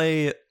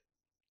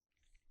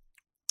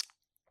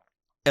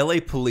LA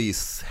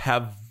police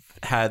have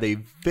had a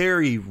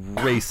very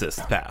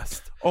racist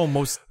past. Oh,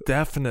 most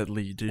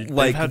definitely, dude.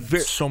 Like, they've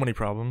had so many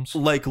problems.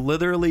 Like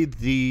literally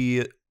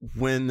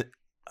when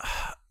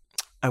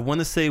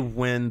LA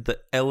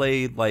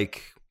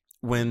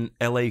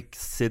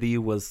City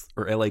was,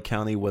 or LA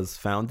County was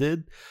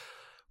founded,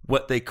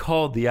 what they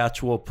called the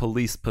actual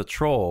police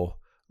patrol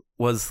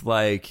was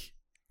like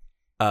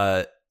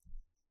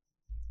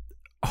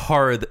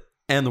hard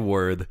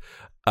N-word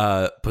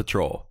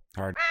patrol.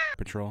 Hard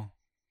patrol.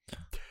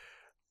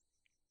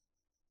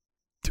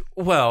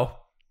 Well,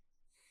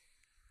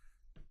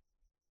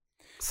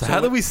 so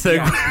how do we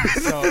segue?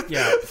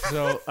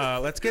 So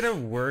let's get a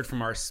word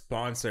from our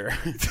sponsor,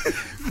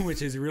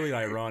 which is really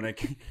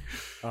ironic.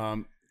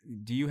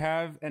 Do you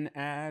have an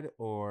ad,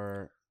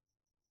 or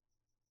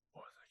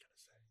what was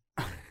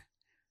I gonna say?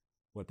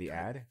 What, the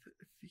ad?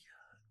 The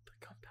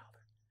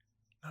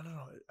gunpowder.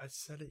 No. I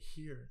said it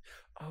here.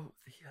 Oh,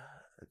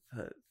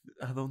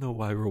 I don't know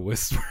why we're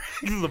whispering.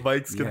 The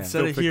mic's gonna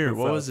said it here.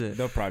 What was it?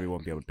 They'll probably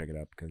won't be able to pick it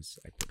up because.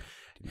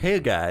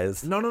 Hey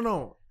guys.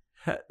 No.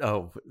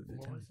 Oh.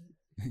 What was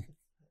it?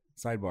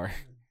 Sidebar.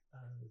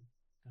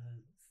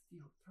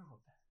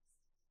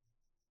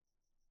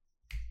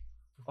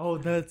 Oh,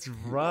 that's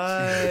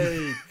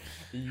right.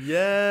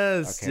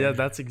 Yes. Okay. Yeah,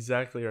 that's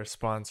exactly our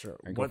sponsor.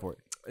 Go for it.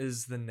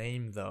 is the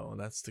name, though?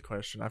 That's the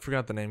question. I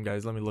forgot the name,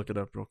 guys. Let me look it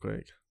up real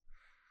quick.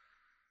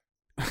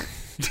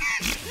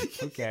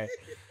 Okay.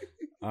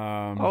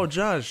 Oh,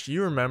 Josh,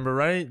 you remember,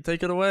 right?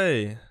 Take it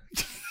away.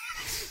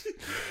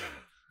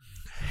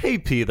 Hey,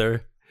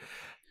 Peter.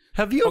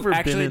 Have you ever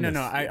actually, been in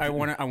no. I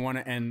want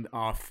to end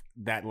off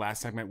that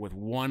last segment with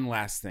one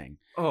last thing.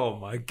 Oh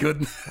my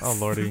goodness. Oh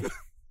lordy.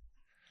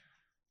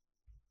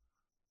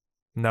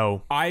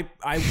 No. I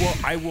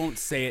won't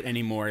say it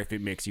anymore if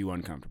it makes you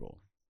uncomfortable.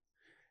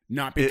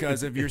 Not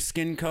because of your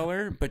skin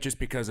color, but just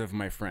because of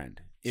my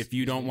friend. If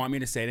you don't want me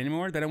to say it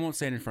anymore, then I won't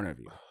say it in front of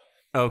you.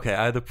 Okay,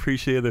 I'd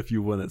appreciate it if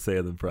you wouldn't say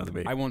it in front of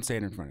me. I won't say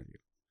it in front of you.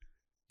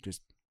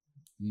 Just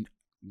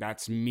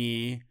that's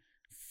me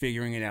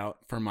figuring it out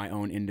for my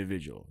own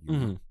individual.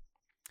 Mm-hmm.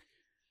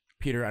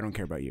 Peter, I don't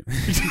care about you.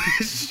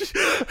 He's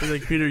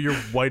like, Peter, you're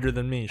whiter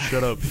than me.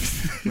 Shut up.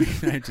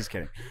 I'm just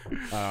kidding.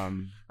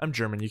 I'm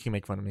German. You can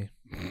make fun of me.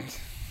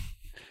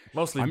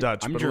 Mostly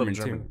Dutch. I'm but German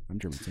German too. I'm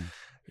German too.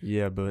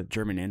 Yeah, but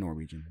German and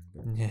Norwegian.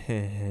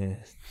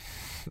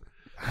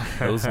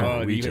 Those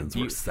Norwegians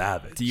were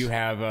savage. Do you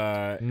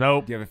have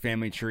Nope. Do you have a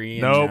family tree?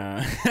 Nope.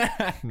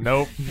 And,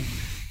 nope.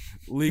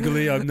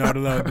 Legally, I'm not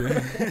allowed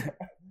to.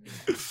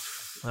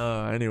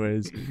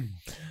 Anyways,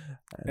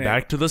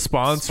 back to the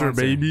sponsor,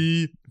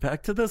 baby.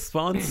 Back to the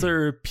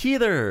sponsor,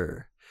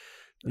 Peter.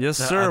 Yes,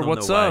 I sir. don't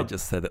What's know why up? I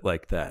just said it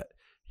like that.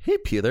 Hey,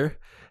 Peter.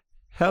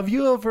 Have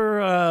you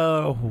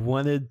ever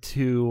wanted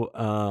to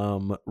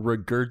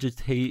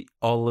regurgitate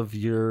all of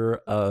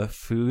your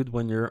food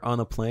when you're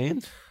on a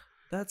plane?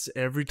 That's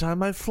every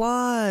time I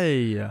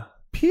fly.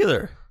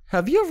 Peter,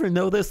 have you ever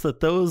noticed that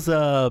those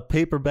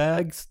paper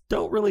bags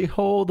don't really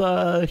hold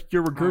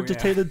your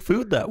regurgitated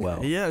food that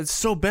well? Yeah, it's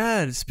so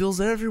bad. It spills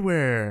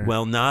everywhere.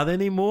 Well, not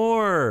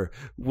anymore.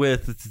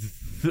 With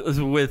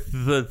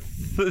the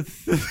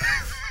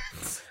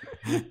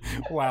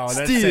Wow,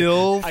 that's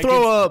Steel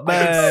throw up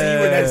bag. I could see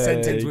where that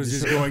sentence was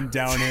just going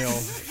downhill.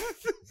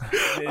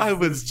 I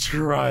was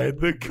trying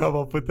to come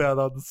up with that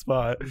on the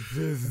spot.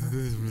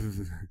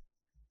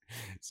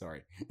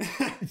 Sorry.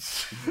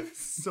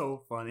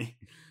 So funny.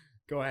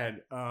 Go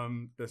ahead.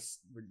 The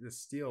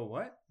steel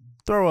what?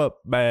 Throw up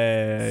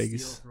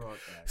bags.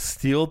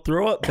 Steel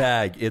throw up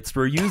bag. It's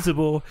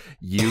reusable.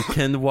 You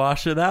can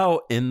wash it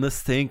out in the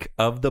sink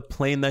of the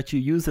plane that you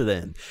use it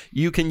in.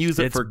 You can use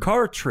it for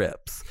car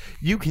trips.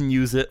 You can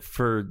use it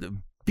for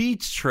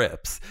beach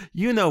trips.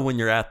 You know when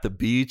you're at the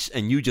beach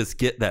and you just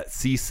get that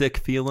seasick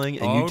feeling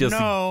and you just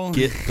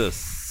get the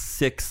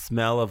sick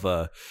smell of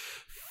a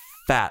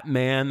fat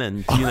man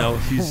and you know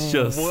he's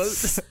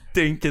just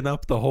stinking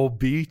up the whole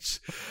beach.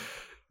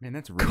 Man,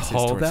 that's racist.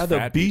 Call that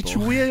a beach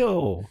people.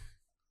 wheel.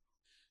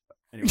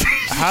 Anyway.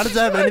 How does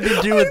that have anything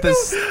to do with the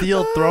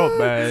steel throw up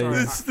bag?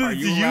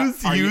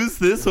 Use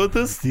this with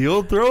a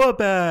steel throw up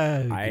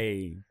bag.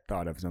 I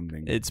thought of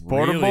something. It's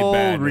really portable,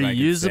 bad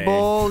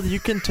reusable.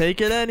 You can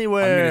take it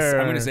anywhere.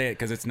 I'm gonna say it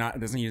because it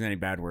doesn't use any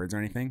bad words or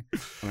anything. I'm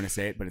gonna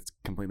say it, but it's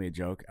completely a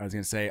joke. I was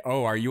gonna say,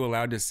 "Oh, are you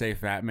allowed to say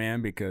fat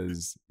man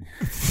because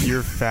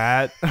you're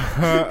fat?"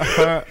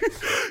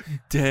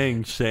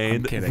 Dang,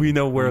 Shane, we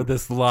know where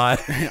this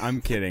lies.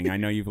 I'm kidding. I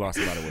know you've lost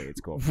a lot of weight.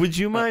 It's cool. Would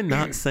you mind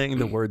not saying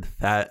the word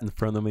fat in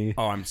front of me?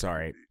 Oh, I'm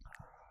sorry.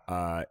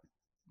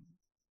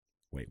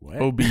 Wait,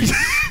 what? Obese.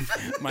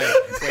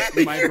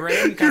 my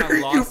brain kind of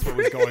lost what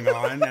was going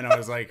on, and I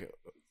was like,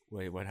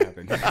 wait, what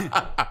happened?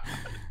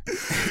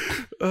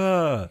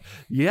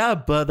 Yeah,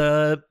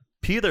 but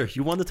Peter,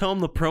 you want to tell him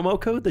the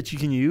promo code that you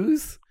can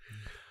use?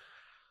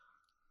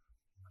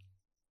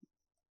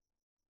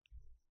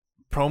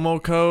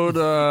 Promo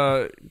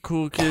code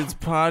Cool Kids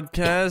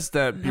Podcast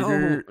that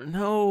Peter.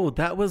 No,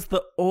 that was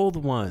the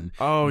old one.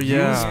 Oh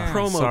yeah. Use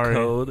promo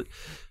code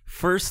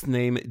first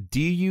name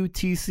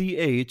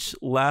DUTCH,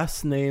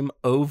 last name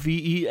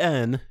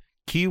OVEN,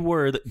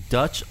 keyword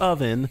Dutch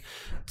oven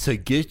to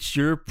get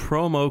your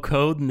promo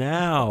code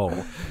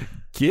now.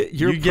 Get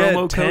your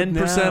promo code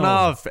now. 10%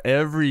 off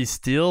every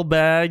steel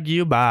bag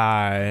you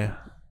buy.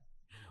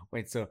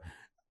 Wait, so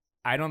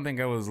I don't think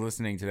I was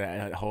listening to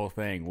that whole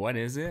thing. What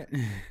is it?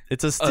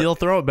 It's a steel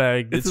throw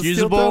bag. It's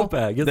usable. Steel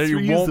bag. It's there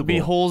reusable. Won't be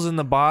holes in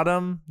the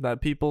bottom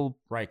that people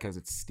because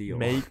it's steel.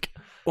 Make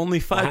only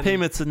 5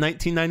 payments in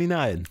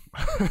 $19.99.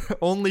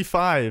 Only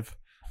 5.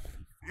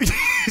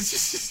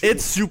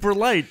 It's super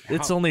light.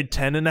 It's only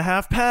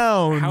 10.5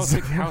 pounds.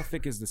 How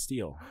thick is the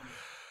steel?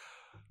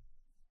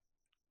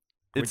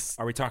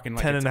 Are we talking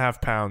like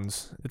 10.5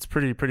 pounds? It's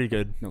pretty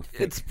good. No,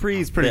 thick. It's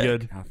pretty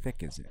good. How thick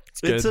is it?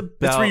 It's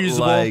about reusable.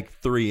 Like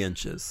 3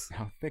 inches.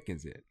 How thick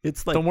is it?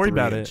 It's like don't worry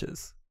about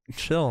inches. It.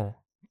 Chill.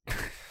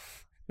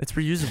 It's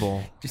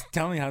reusable. Just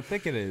tell me how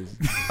thick it is.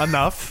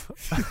 Enough.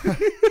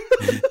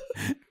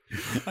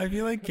 I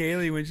feel like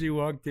Kaylee when she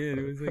walked in.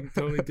 It was like a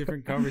totally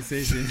different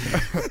conversation.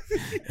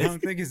 How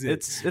thick is it?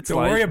 It's don't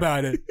worry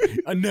about it.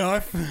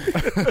 Enough.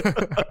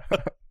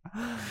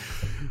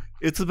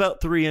 It's about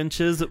 3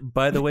 inches.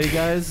 By the way,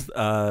 guys,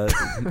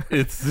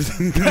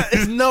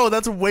 it's no,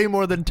 that's way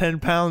more than 10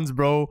 pounds,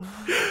 bro.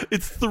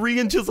 It's 3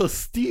 inches of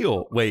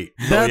steel. Wait,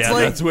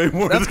 that's way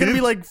more. That's gonna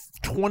be like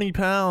 20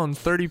 pounds,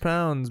 30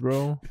 pounds,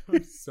 bro.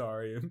 I'm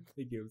sorry, I'm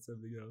thinking of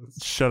something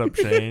else. Shut up,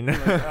 Shane.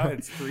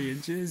 It's 3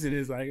 inches. It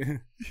is like.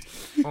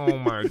 Oh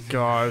my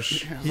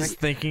gosh, he's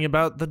thinking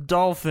about the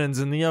dolphins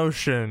in the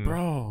ocean,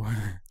 bro,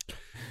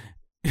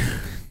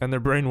 and their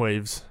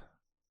brainwaves.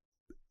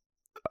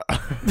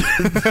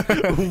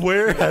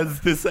 Where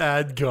has this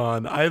ad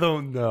gone? I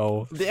don't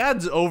know. The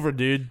ad's over,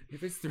 dude.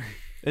 If it's 3,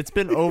 it's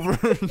been over.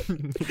 If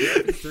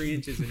it's 3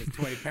 inches and it's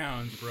 20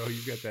 pounds, bro,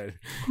 you got that.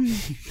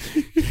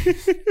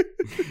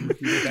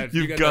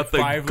 You've got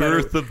the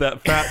girth of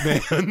that fat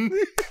man.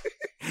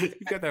 You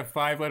got that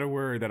 5-letter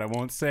word that I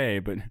won't say,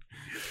 but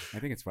I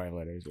think it's 5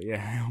 letters. But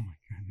yeah, oh my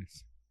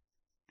goodness.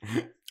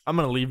 I'm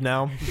gonna leave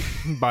now.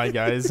 Bye,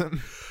 guys.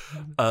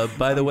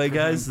 By the way,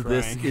 guys,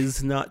 this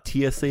is not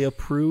TSA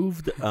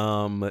approved. We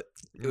are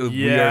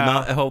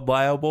not held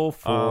liable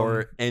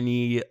for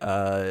any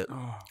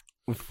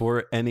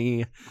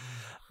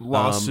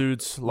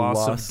lawsuits,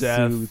 loss of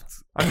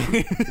death.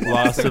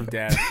 Loss of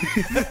death.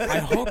 I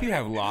hope you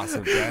have loss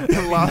of death.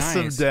 Loss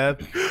of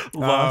death.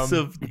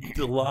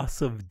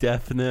 Loss of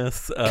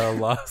deafness.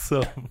 Loss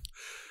of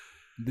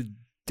the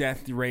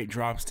death rate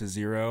drops to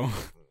 0.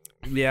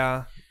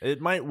 Yeah, it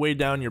might weigh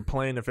down your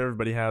plane if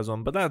everybody has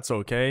one, but that's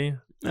okay.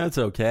 That's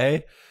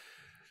okay.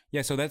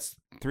 Yeah, so that's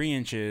 3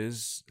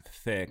 inches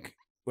thick.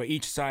 Well,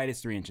 each side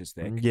is 3 inches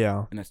thick.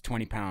 Yeah. And that's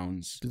 20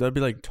 pounds. Dude, that'd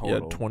be like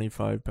total.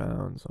 25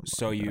 pounds.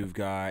 So like you've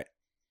got,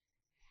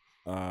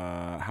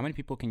 how many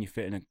people can you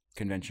fit in a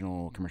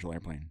conventional commercial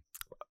airplane?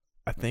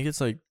 I think it's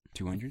like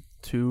 200?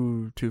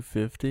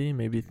 250,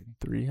 maybe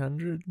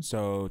 300.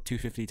 So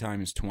 250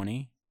 times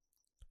 20.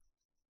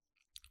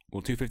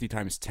 Well, 250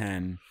 times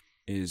 10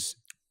 is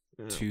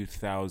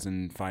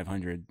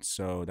 2,500.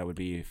 So that would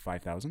be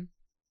 5,000,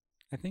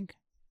 I think.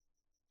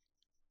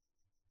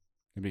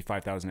 It'd be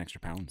 5,000 extra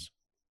pounds.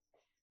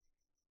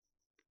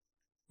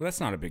 Well,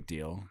 that's not a big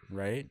deal,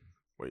 right?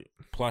 Wait.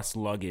 Plus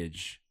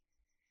luggage.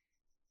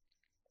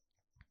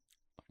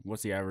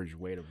 What's the average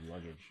weight of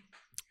luggage?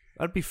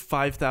 That'd be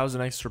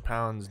 5,000 extra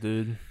pounds,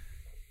 dude.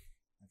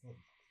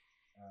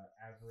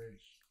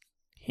 Average.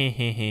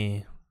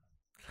 He.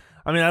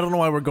 I mean, I don't know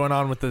why we're going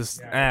on with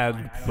this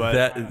ad,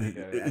 but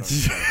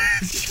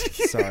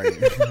sorry.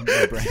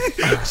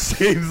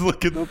 Shane's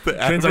looking up the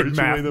average like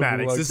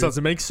mathematics. This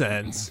doesn't make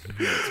sense.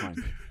 It's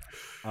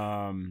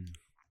fine.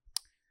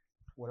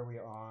 What are we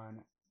on?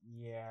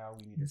 Yeah,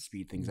 we need to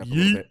speed things up a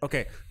little bit.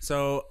 Okay,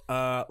 so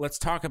let's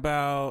talk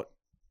about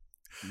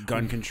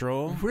gun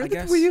control. Where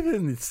did we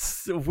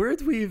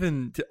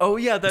even? Oh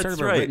yeah,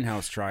 that's right.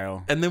 Rittenhouse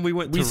trial, and then we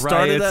went to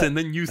riots, and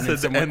then you said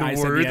the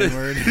N-word,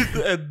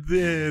 and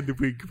then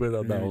we went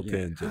on the whole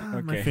tangent.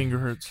 Okay. My finger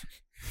hurts.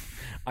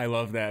 I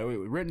love that.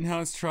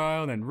 Rittenhouse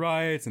trial, then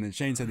riots, and then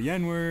Shane said the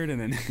N-word, and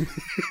then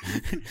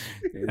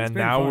and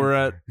now we're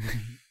at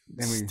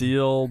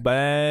steel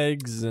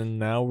bags, and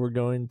now we're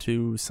going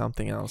to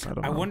something else. I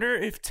don't know. I wonder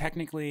if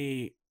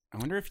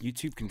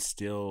YouTube can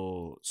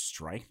still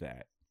strike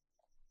that.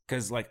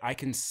 Because, like, I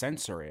can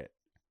censor it,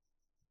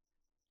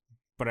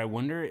 but I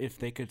wonder if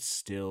they could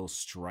still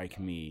strike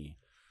me,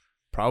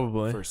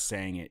 probably, for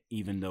saying it,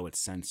 even though it's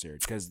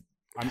censored. Because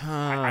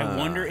I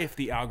wonder if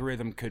the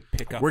algorithm could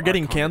pick up. We're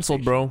getting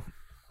canceled, bro.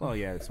 Well,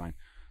 yeah, that's fine.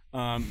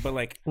 But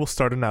like, we'll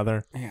start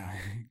another. Yeah.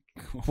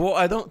 Well,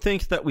 I don't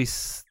think that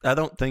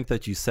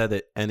you said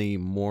it any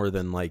more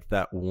than like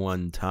that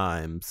one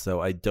time,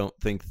 so I don't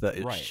think that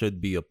it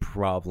should be a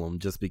problem.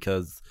 Just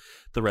because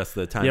the rest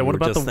of the time, what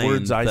about the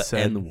words I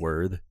said?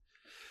 N-word.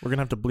 We're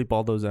gonna have to bleep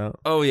all those out.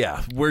 Oh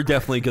yeah, we're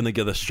definitely gonna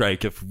get a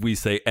strike if we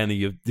say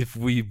any of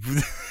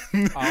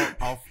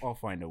I'll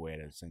find a way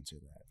to censor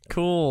that.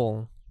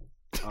 Cool.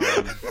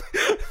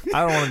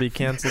 I don't want to be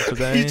canceled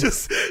today.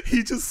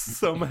 He just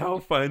somehow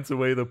finds a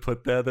way to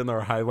put that in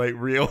our highlight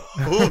reel.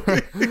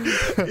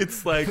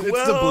 It's like, it's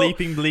the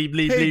bleeping bleep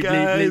bleep hey bleep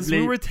guys, bleep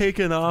bleep. We were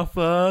taking off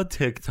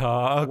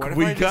TikTok.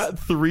 We got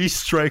 3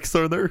 strikes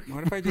on there.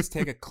 What if I just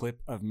take a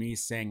clip of me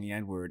saying the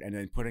N-word and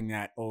then putting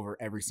that over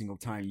every single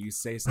time you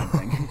say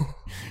something?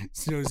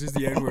 So it's just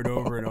the N-word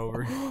over and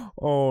over.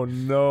 Oh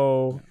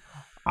no.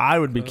 I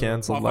would be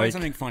canceled. I'll find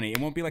something funny. It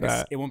won't be like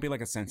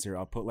a censor.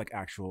 I'll put like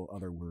actual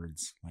other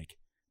words, like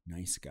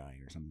nice guy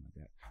or something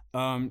like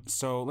that.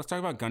 So let's talk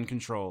about gun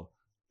control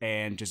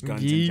and just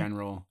guns in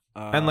general,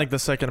 and like the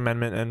Second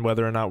Amendment and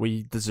whether or not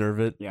we deserve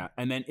it. Yeah,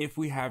 and then if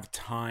we have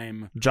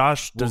time,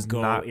 Josh does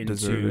not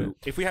deserve it.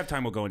 If we have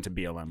time, we'll go into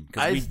BLM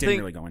because we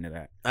didn't really go into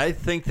that. I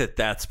think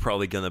that's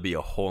probably going to be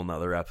a whole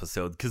nother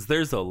episode because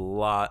there's a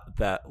lot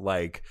that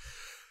like.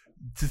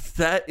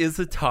 That is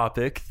a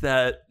topic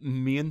that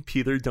me and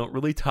Peter don't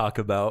really talk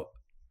about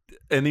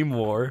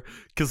anymore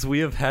because we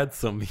have had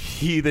some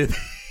heated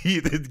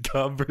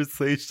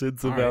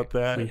conversations about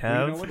that. We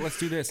have. You know what? Let's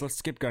do this. Let's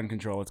skip gun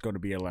control. Let's go to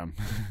BLM.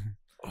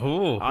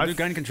 Oh, I'll do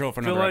gun control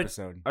for another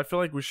episode. I feel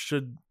like we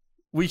should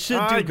We should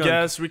do I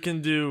guess we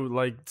can do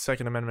like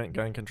Second Amendment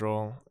gun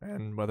control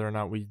and whether or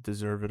not we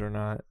deserve it or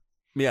not.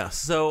 Yeah,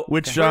 so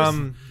which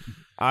I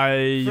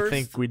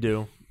think we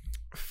do.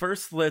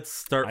 First, let's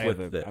start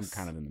with this. I'm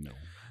kind of in the middle.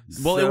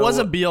 Well, it was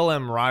a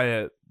BLM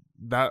riot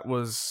that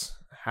was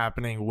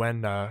happening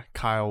when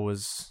Kyle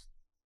was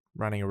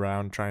running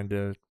around trying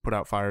to put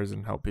out fires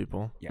and help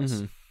people. Yes.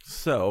 Mm-hmm.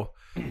 So,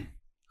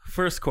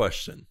 first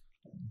question.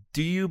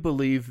 Do you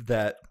believe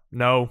that...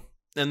 No.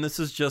 And this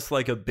is just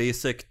like a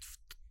basic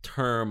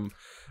term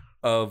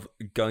of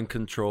gun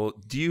control.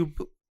 Do you...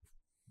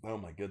 Oh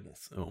my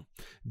goodness. Oh.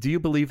 Do you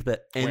believe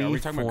that any Wait, are we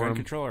talking about gun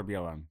control or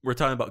BLM? We're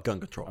talking about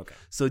gun control. Okay.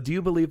 So do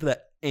you believe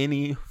that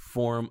any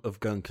form of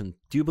gun do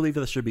you believe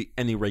that there should be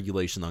any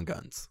regulation on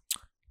guns?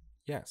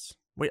 Yes.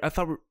 Wait, I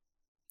thought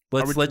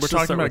we're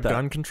talking about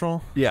gun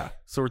control? Yeah.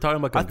 So we're talking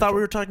about gun control. I thought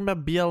we were talking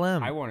about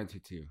BLM. I wanted to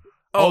too.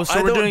 Oh,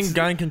 so we're doing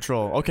gun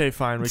control. Okay,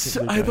 fine. We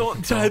can do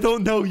I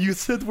don't know. You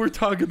said we're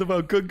talking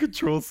about gun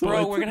control. So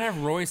Bro, we're going to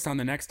have Royce on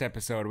the next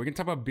episode. We can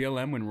talk about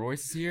BLM when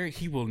Royce is here.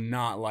 He will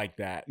not like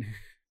that.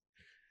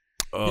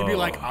 He'd be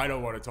like, I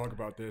don't want to talk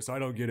about this. I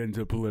don't get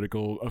into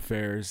political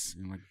affairs.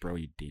 And I'm like, bro,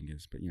 you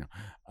dingus. But, you know.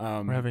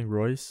 We're having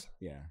Royce?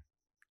 Yeah.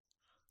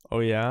 Oh,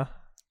 yeah?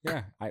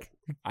 Yeah.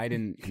 I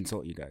didn't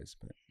consult you guys,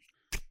 but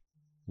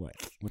what?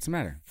 What's the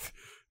matter?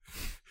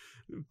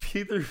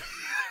 Peter,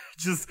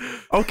 just...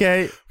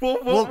 Okay. We'll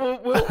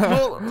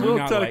talk.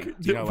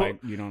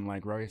 You don't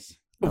like Royce?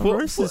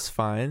 Royce is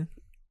fine.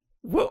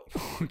 Well,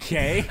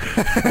 okay.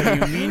 What do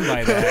you mean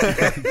by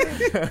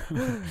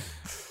that?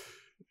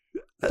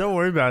 Don't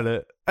worry about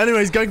it.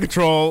 Anyways, gun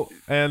control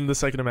and the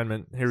Second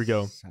Amendment. Here we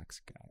go.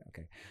 Sucks guy.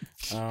 Okay.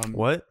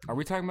 What? Are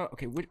we talking about?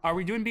 Okay. Are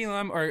we doing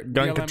BLM or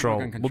gun BLM control? Or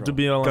gun control? We'll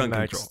do BLM gun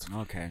next.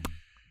 Control. Okay.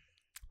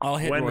 I'll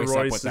hit when Royce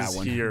up with that is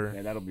one. Here.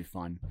 Yeah, that'll be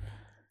fun.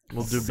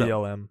 We'll do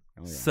BLM.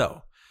 Oh, yeah.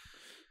 So,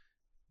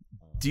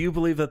 do you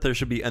believe that there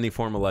should be any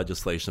form of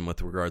legislation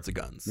with regards to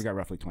guns? We got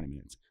roughly 20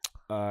 minutes.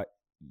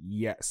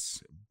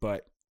 Yes,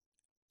 but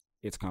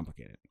it's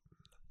complicated.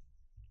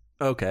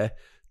 Okay.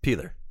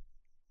 Peter.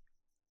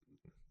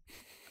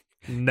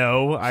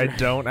 No, I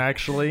don't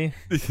actually.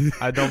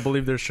 I don't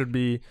believe there should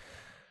be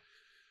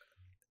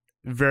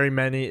very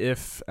many,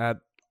 if at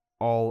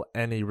all,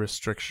 any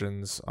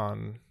restrictions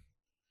on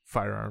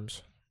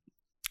firearms.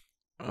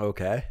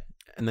 Okay.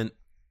 And then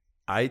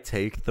I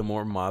take the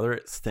more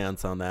moderate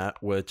stance on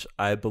that, which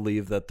I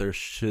believe that there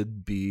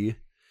should be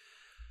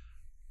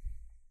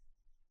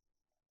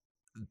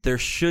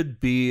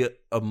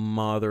a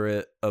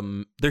moderate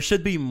there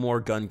should be more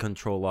gun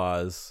control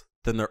laws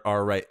than there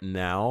are right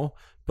now,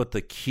 but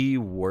the key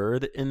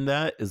word in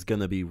that is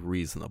going to be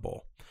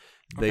reasonable.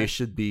 Okay. They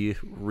should be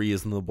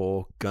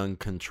reasonable gun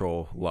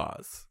control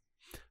laws.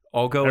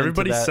 I'll go.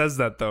 Everybody says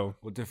that though,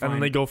 and then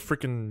they go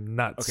freaking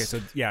nuts.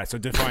 Okay, so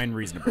define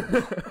reasonable.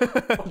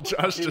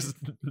 Josh just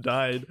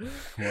died.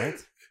 What?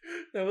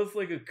 That was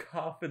like a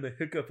cough and a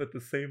hiccup at the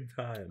same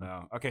time.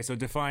 Oh, okay, so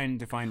define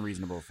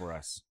reasonable for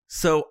us.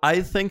 So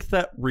I think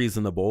that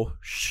reasonable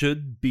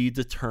should be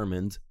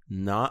determined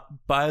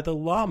not by the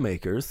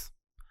lawmakers,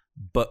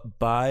 but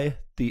by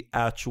the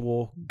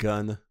actual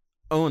gun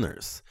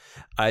owners.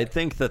 I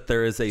think that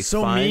there is a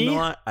fine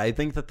line. I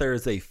think that there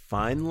is a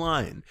fine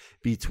line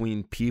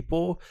between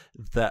people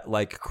that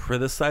like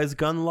criticize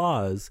gun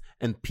laws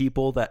and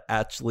people that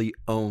actually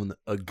own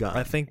a gun.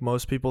 I think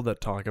most people that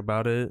talk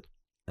about it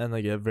and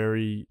they get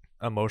very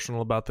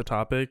emotional about the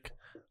topic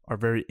are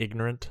very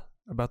ignorant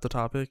about the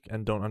topic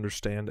and don't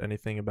understand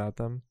anything about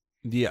them.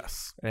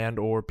 Yes. And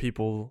or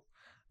people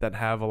that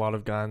have a lot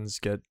of guns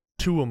get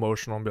too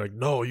emotional and be like,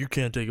 no, you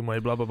can't take them away,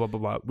 blah, blah, blah, blah,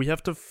 blah. We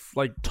have to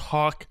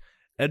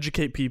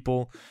educate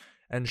people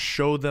and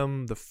show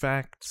them the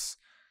facts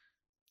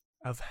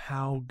of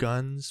how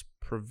guns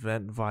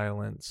prevent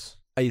violence.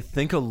 I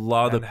think a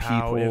lot of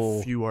people,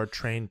 if you are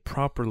trained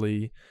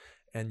properly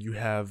and you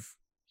have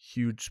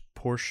huge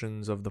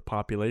portions of the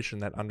population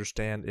that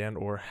understand and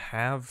or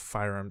have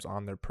firearms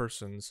on their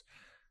persons,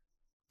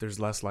 there's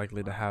less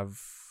likely to have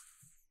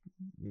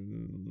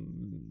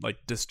like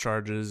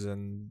discharges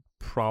and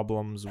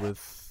problems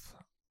with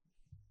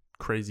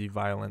crazy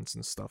violence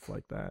and stuff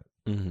like that.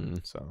 Mm-hmm.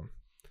 So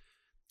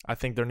I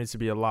think there needs to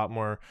be a lot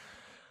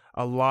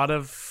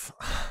of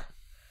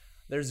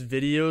there's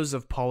videos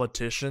of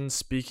politicians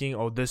speaking,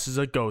 oh, this is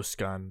a ghost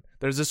gun.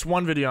 There's this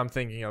one video I'm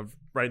thinking of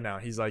right now.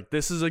 He's like,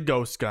 this is a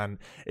ghost gun.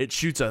 It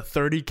shoots a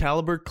 30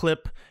 caliber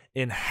clip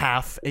in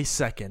half a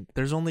second.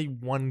 There's only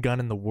one gun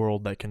in the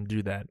world that can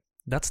do that.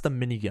 That's the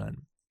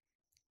minigun.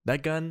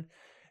 That gun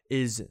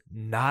is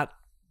not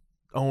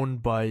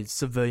owned by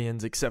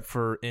civilians except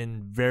for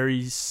in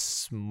very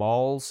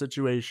small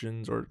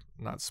situations, or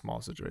not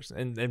small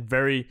situations, in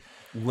very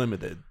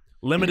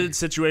limited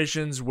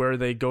situations where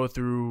they go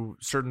through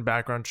certain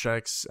background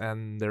checks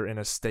and they're in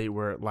a state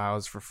where it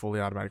allows for fully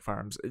automatic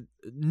firearms.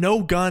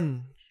 No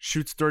gun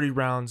shoots 30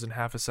 rounds in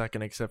half a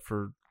second except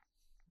for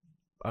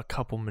a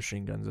couple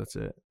machine guns. That's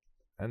it.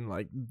 And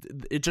like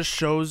it just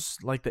shows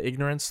like the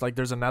ignorance. Like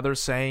there's another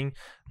saying,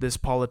 this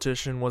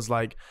politician was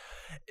like,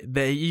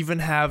 they even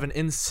have an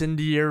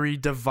incendiary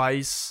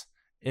device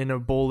in a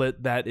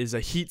bullet that is a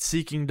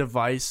heat-seeking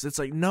device. It's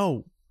like,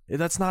 no,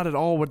 that's not at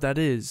all what that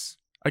is.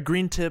 A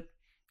green tip,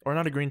 or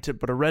not a green tip,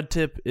 but a red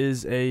tip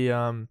is a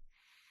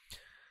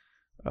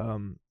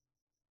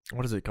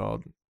what is it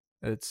called?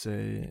 It's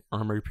a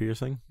armor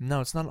piercing.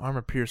 No, it's not an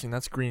armor piercing.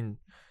 That's green.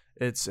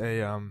 It's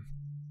a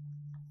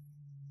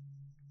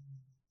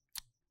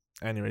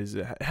Anyways,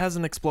 it has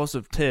an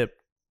explosive tip,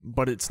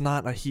 but it's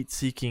not a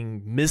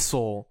heat-seeking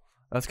missile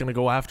that's gonna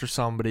go after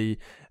somebody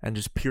and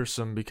just pierce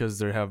them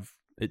because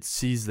it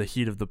sees the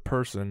heat of the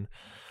person.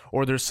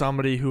 Or there's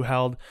somebody who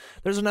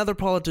there's another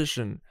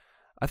politician.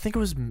 I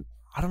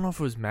don't know if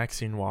it was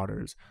Maxine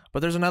Waters,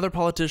 but there's another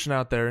politician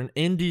out there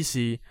in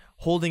DC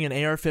holding an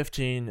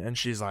AR-15, and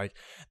she's like,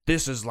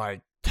 this is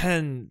like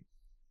 10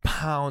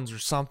 pounds or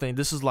something.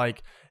 This is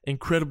like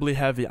incredibly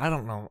heavy. I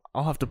don't know.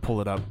 I'll have to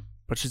pull it up.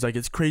 But she's like,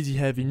 it's crazy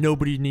heavy.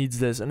 Nobody needs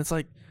this. And it's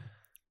like,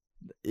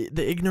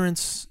 the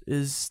ignorance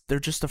is they're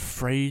just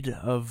afraid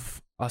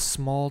of a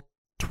small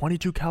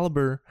 22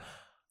 caliber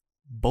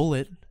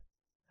bullet.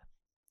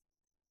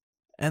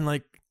 And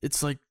like,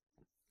 it's like,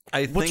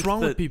 what's wrong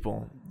with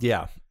people?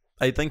 Yeah.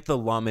 I think the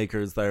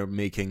lawmakers that are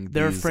making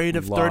they're afraid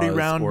of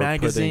 30-round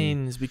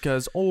magazines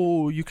because,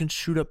 you can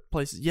shoot up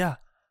places. Yeah.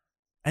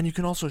 And you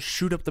can also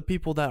shoot up the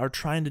people that are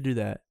trying to do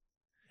that.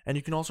 And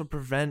you can also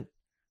prevent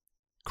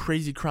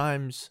crazy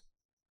crimes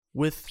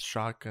with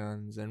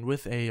shotguns and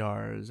with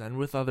ARs and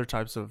with other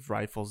types of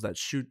rifles that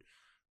shoot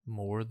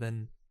more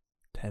than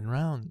 10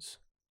 rounds.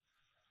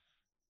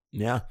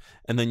 Yeah.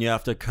 And then you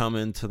have to come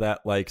into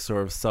that like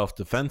sort of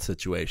self-defense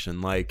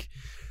situation. Like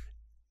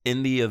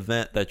in the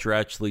event that you're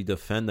actually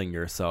defending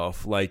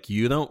yourself, like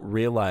you don't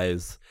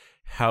realize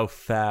how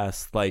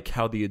fast, like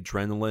how the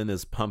adrenaline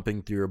is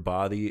pumping through your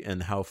body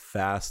and how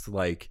fast,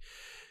 like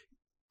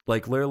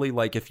literally,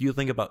 like if you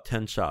think about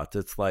 10 shots,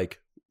 it's like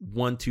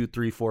 1, 2,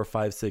 3, 4,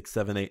 5, 6,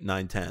 7, 8,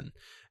 9, 10,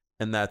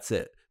 and that's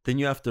it. Then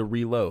you have to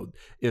reload.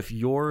 If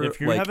you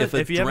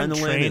haven't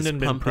trained and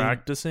been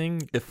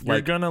practicing,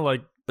 you're gonna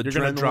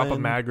drop a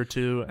mag or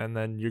two, and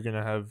then you're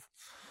gonna have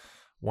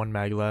one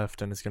mag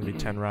left, and it's gonna be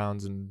 10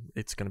 rounds, and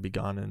it's gonna be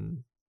gone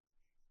in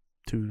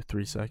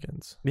 2-3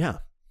 seconds. Yeah,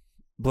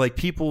 like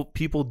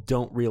people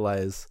don't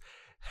realize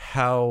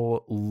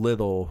how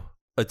little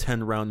a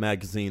 10-round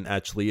magazine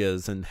actually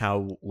is, and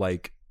how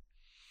like.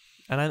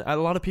 And a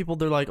lot of people,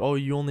 they're like, oh,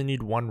 you only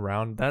need 1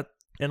 round. That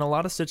in a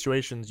lot of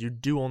situations, you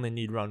do only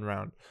need 1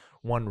 round.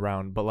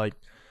 But like,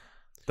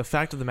 the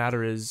fact of the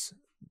matter is,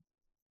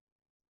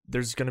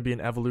 there's going to be an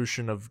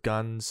evolution of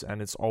guns,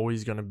 and it's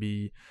always going to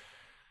be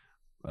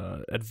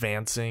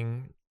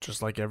advancing,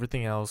 just like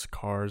everything else.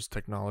 Cars,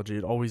 technology,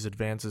 it always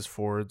advances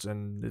forwards,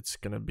 and it's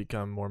going to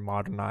become more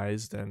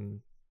modernized. And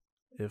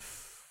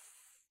if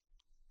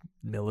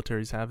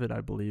militaries have it,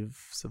 I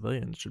believe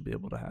civilians should be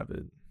able to have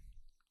it.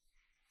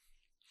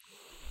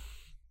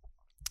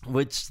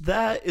 Which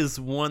that is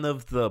one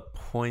of the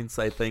points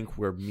I think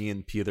where me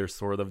and Peter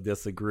sort of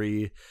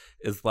disagree,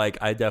 is like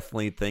I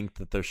definitely think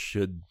that there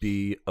should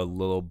be a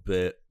little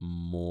bit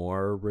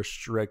more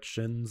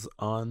restrictions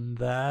on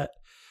that.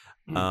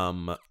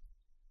 I'm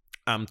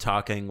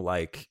talking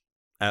like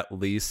at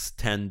least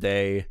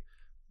 10-day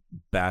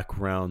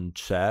background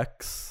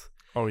checks.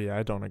 Oh yeah,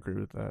 I don't agree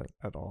with that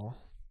at all.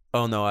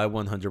 Oh no, I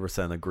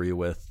 100% agree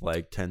with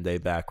like 10-day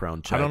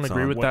background checks. I don't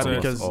agree with that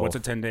because what's a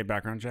 10-day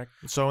background check?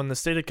 So in the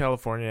state of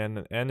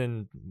California and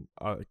in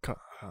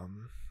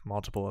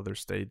multiple other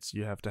states,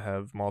 you have to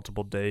have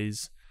multiple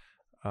days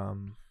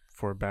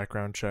for a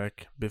background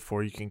check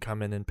before you can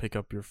come in and pick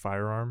up your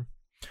firearm.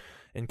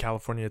 In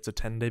California, it's a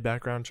 10-day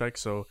background check,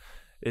 so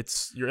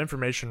it's your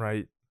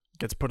information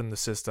gets put in the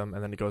system,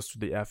 and then it goes to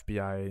the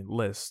FBI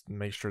list and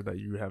make sure that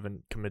you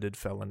haven't committed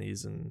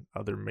felonies and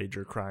other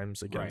major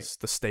crimes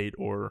against the state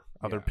or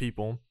other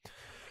people.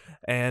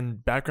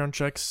 And background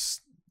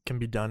checks can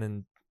be done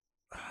in,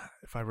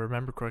 if I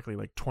remember correctly,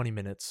 like 20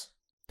 minutes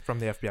from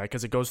the FBI,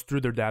 because it goes through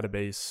their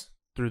database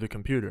through the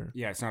computer.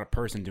 Yeah, it's not a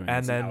person doing it.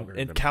 And then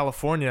in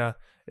California,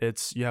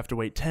 you have to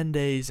wait 10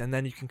 days, and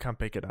then you can come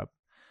pick it up.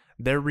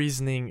 Their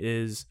reasoning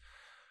is,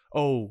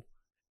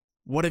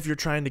 what if you're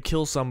trying to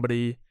kill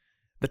somebody?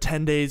 The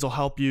 10 days will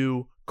help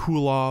you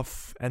cool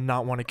off and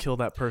not want to kill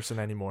that person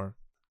anymore.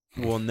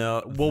 Well,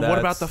 no. Well, what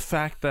about the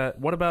fact that?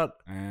 What about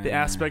the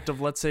aspect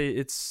of, let's say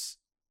it's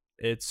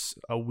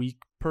a weak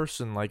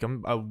person, like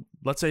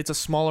let's say it's a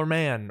smaller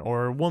man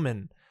or a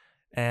woman,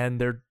 and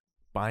they're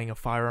buying a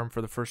firearm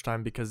for the first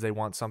time because they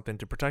want something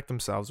to protect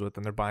themselves with,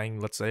 and they're buying,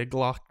 let's say, a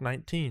Glock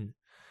 19.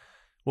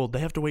 Well, they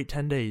have to wait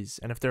 10 days,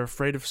 and if they're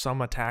afraid of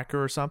some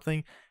attacker or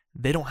something,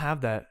 they don't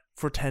have that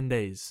for 10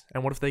 days.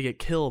 And what if they get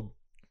killed?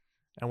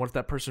 And what if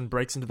that person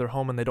breaks into their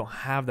home and they don't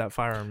have that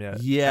firearm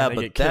yet? Yeah,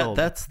 but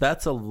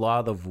that's a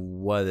lot of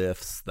what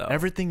ifs, though.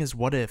 Everything is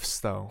what ifs,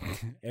 though.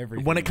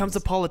 When it comes to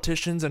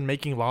politicians and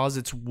making laws,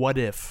 it's what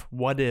if.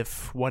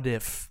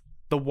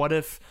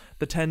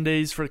 The 10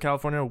 days for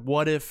California,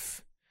 what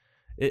if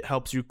it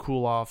helps you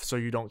cool off so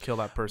you don't kill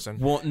that person?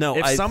 Well, no,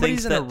 if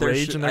somebody's in a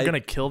rage and they're going to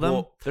kill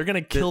them, they're going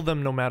to kill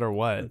them no matter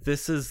what.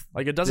 This is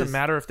like, it doesn't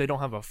matter if they don't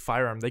have a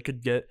firearm. They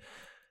could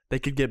They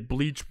could get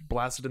bleach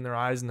blasted in their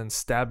eyes and then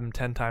stab them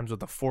 10 times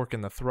with a fork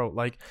in the throat.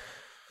 Like,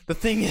 the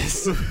thing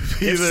is,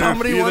 if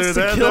somebody wants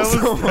to kill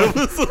someone, that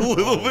was a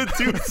little bit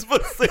too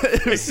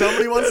specific. If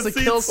somebody wants to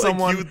kill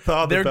someone,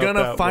 they're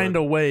gonna find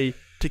a way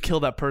to kill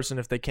that person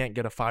if they can't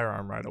get a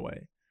firearm right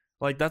away.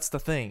 Like, that's the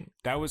thing.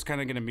 That was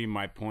kind of gonna be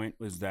my point.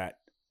 Was that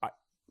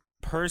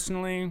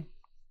personally,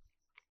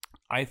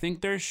 I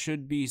think there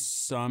should be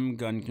some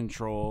gun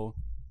control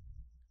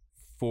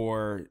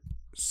for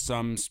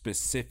some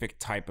specific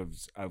type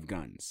of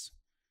guns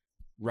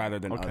rather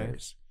than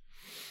others.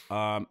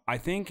 I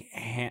think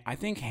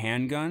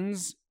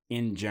handguns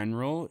in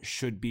general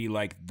should be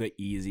like the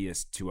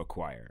easiest to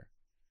acquire.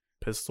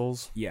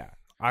 Pistols? Yeah.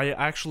 I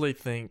actually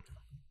think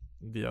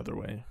the other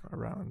way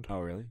around. Oh,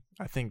 really?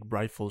 I think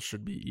rifles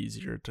should be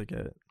easier to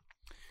get.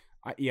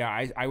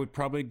 I would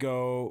probably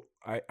go.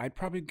 I'd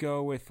probably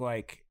go with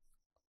like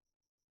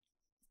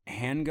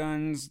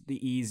handguns the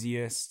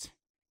easiest.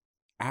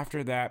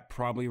 After that,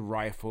 probably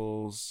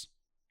rifles.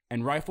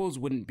 And rifles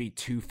wouldn't be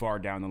too far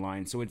down the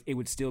line, so it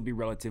would still be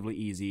relatively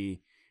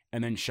easy.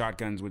 And then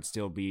shotguns would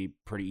still be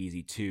pretty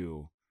easy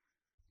too.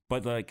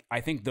 But like, I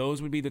think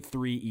those would be the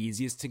 3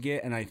 easiest to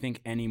get. And I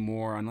think any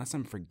more, unless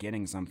I'm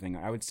forgetting something,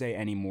 I would say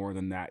any more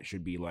than that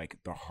should be like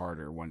the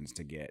harder ones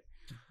to get.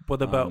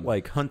 What about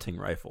like hunting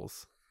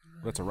rifles?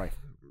 That's a rifle.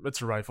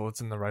 It's a rifle.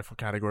 It's in the rifle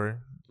category.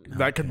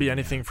 That could be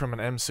anything from an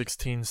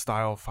M16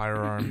 style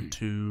firearm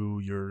to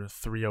your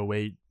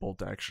 308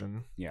 bolt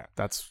action. Yeah.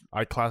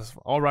 I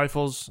classify all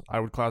rifles. I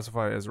would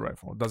classify as a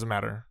rifle. It doesn't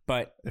matter.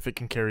 But if it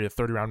can carry a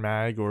 30-round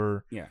mag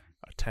or a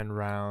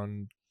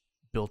 10-round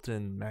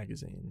built-in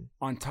magazine.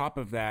 On top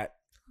of that,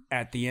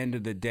 at the end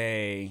of the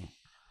day,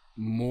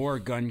 more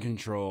gun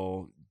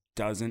control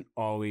doesn't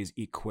always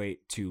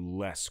equate to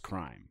less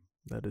crime.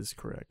 That is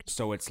correct.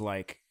 So it's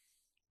like,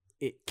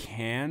 it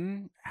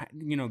can,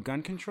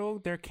 gun control,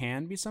 there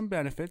can be some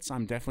benefits.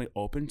 I'm definitely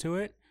open to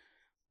it,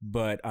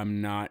 but I'm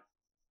not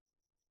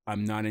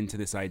into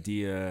this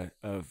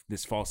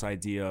false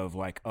idea of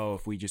like, oh,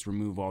 if we just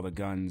remove all the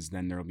guns,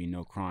 then there'll be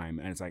no crime.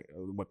 And it's like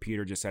what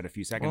Peter just said a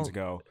few seconds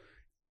ago.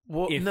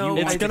 Well, if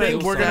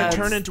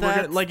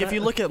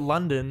you look at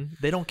London,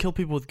 they don't kill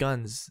people with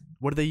guns.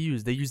 What do they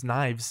use? They use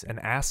knives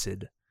and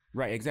acid.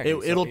 Right,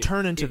 exactly. It'll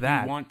turn into that.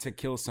 If you want to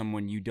kill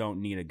someone, you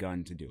don't need a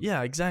gun to do it.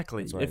 Yeah,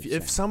 exactly.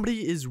 If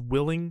somebody is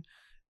willing,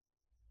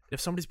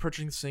 if somebody's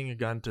purchasing a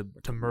gun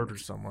to murder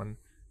someone,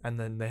 and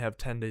then they have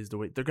 10 days to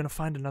wait, they're going to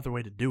find another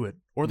way to do it.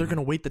 Or they're going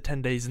to wait the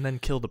 10 days and then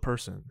kill the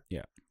person.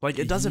 Yeah. Like,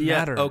 it doesn't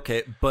matter.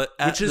 Okay, but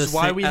which is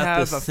why we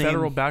have a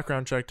federal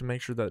background check to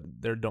make sure that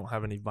they don't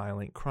have any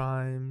violent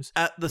crimes.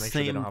 At the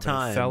same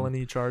time,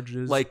 felony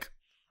charges. Like,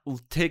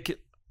 take it,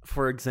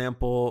 for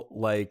example,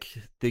 like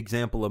the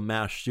example of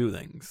mass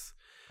shootings.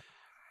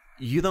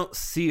 You don't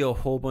see a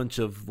whole bunch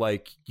of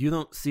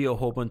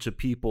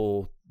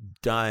people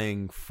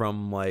dying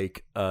from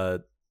like a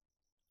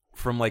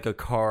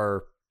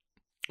car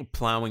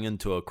plowing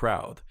into a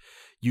crowd.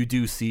 You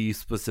do see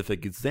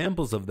specific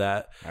examples of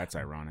that. That's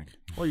ironic.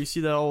 Well, you see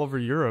that all over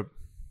Europe.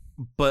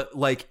 But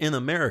like in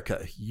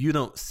America, you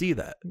don't see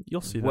that.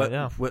 You'll see that,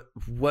 yeah.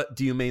 What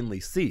do you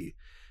mainly see?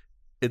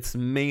 It's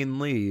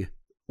mainly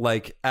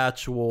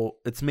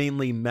it's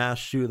mainly mass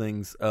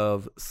shootings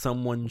of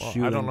someone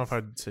shooting. I don't know if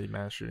I'd say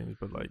mass shootings,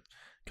 but like,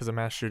 because a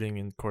mass shooting,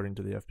 according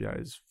to the FBI,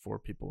 is 4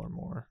 people or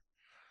more.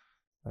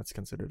 That's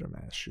considered a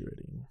mass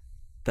shooting.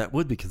 That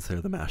would be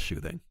considered a mass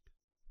shooting.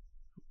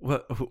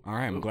 What? All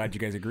right, I'm glad you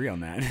guys agree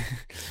on that.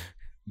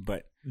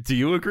 But do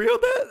you agree on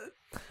that?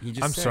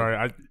 I'm sorry.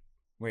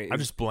 I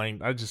just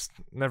blanked.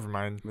 Never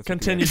mind.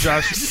 Continue,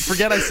 Josh.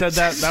 Forget I said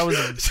that. That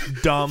was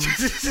dumb.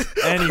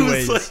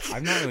 Anyways.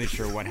 I'm not really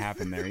sure what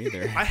happened there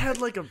either. I had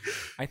like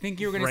I think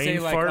you were going to say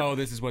like, oh,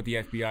 this is what the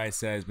FBI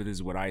says, but this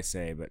is what I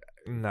say. But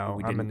no,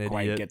 we I'm didn't an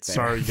quite idiot. get there.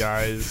 Sorry,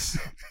 guys.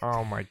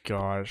 Oh my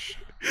gosh.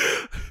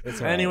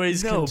 It's all right.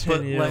 Anyways,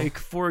 continue. But like,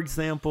 for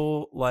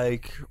example,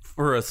 like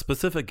for a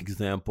specific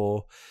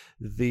example,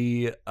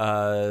 the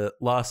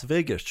Las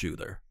Vegas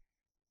shooter.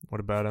 What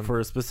about him? For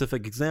a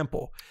specific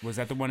example. Was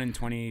that the one in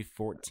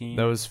 2014?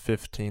 That was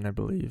 15, I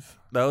believe.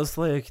 That was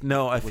like,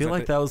 no, I feel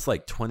like that was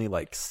like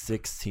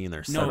 2016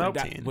 or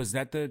 17. No, was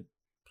that the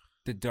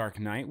Dark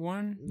Knight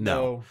one?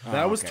 No.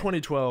 That was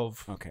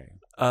 2012. Okay.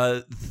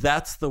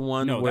 That's the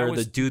one where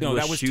the dude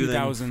was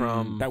shooting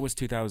from... That was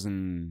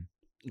 2000...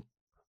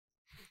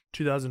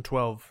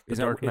 2012. The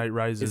Dark Knight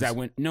Rises. Is that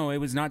when? No, it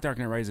was not Dark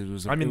Knight Rises. It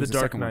was the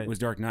Dark Knight. It was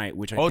Dark Knight,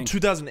 which I think...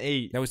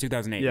 2008. That was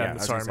 2008. Yeah,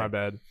 sorry, my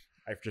bad.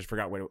 I just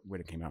forgot when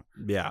it came out.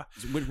 Yeah.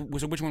 So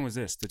which one was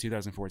this? The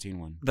 2014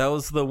 one? That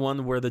was the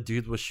one where the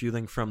dude was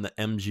shooting from the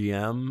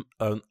MGM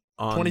on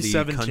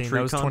 2017. The country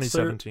that was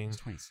concert. 2017.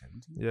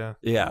 2017? Yeah.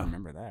 Yeah. I don't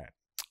remember that.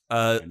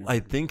 I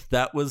think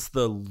that was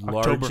the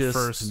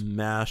largest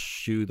mass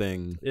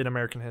shooting in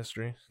American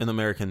history.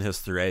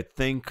 I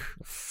think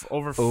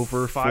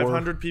over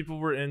 500 people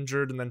were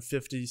injured and then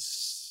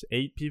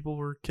 58 people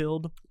were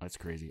killed. That's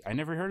crazy. I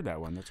never heard of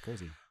that one. That's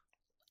crazy.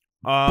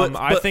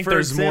 I think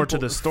there's more to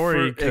the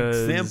story. For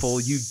example,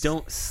 you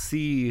don't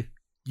see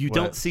You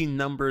don't see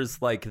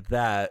numbers like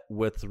that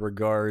with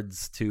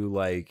regards to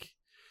like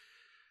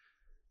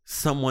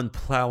someone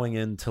plowing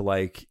into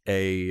like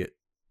a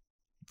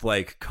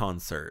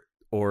concert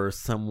or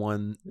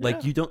someone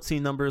like you don't see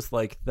numbers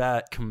like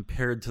that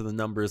compared to the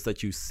numbers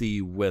that you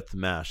see with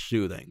mass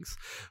shootings,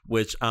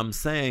 which I'm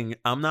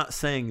not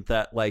saying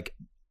that like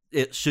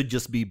it should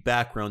just be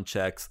background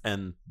checks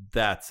and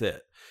that's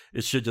it.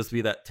 It should just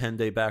be that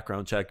 10-day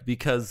background check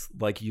because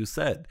like you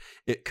said,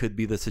 it could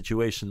be the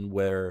situation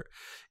where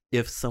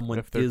if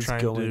they're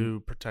trying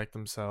to protect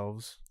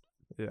themselves.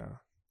 Yeah.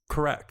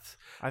 Correct.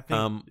 I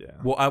think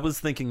well, I was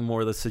thinking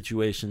more the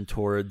situation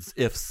towards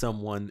if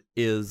someone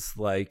is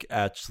like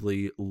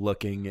actually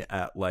looking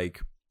at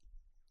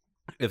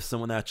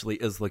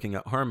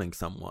harming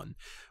someone,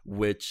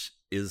 which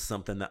is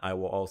something that I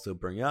will also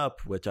bring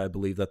up, which I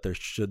believe that there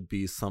should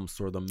be some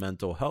sort of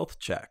mental health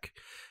check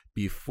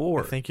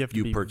before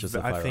you purchase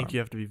a firearm. I think you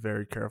have to be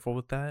very careful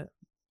with that.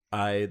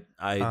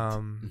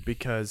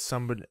 Because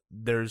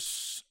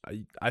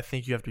I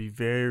think you have to be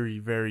very,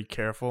 very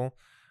careful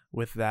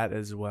with that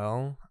as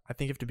well. I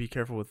think you have to be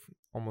careful with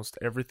almost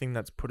everything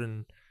that's put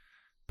in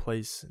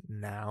place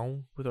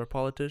now with our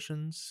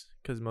politicians,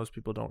 because most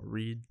people don't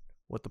read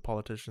what the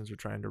politicians are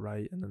trying to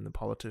write, and then the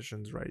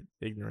politicians write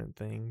ignorant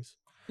things.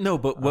 No,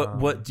 but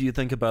what do you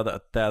think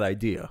about that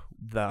idea?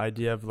 The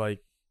idea of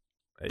like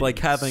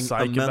having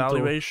psych a mental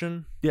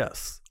evaluation?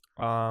 Yes.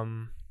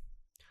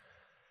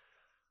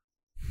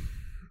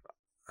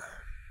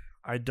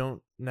 I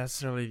don't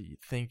necessarily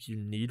think you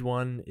need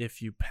one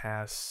if you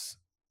pass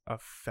a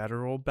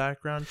federal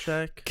background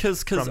check from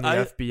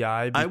the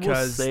FBI,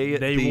 because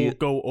they will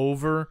go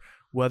over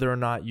whether or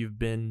not you've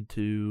been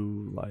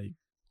to like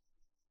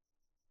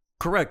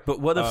correct. But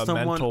what if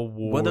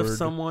what if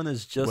someone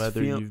is just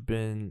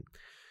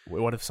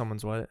what if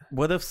someone's what?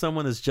 What if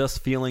someone is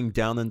just feeling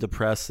down and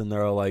depressed and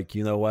they're like,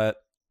 you know what?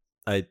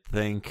 I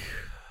think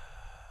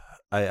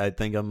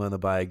I'm gonna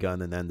buy a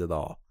gun and end it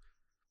all.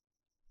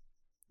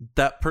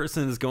 That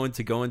person is going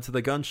to go into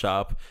the gun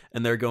shop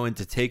and they're going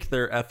to take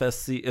their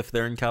FSC. If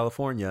they're in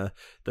California,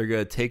 they're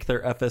going to take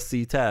their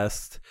FSC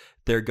test.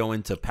 They're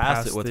going to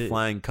pass it with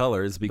flying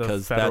colors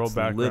because that's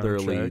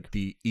literally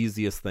the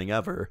easiest thing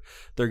ever.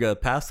 They're going to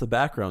pass the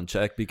background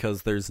check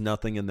because there's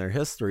nothing in their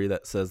history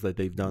that says that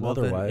they've done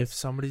otherwise. Then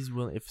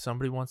if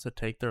somebody wants to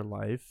take their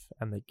life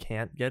and they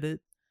can't get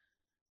it,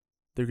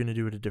 they're going to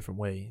do it a different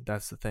way.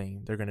 That's the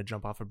thing. They're going to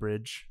jump off a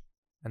bridge.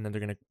 And then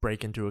they're going to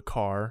break into a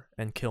car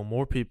and kill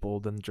more people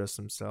than just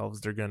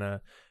themselves. They're going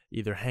to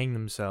either hang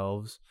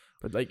themselves.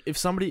 But like if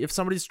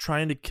somebody's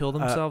trying to kill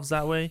themselves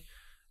that way,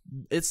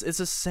 it's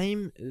the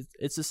same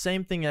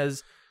thing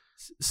as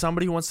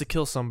somebody who wants to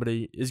kill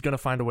somebody is going to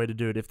find a way to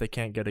do it if they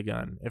can't get a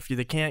gun. If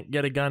they can't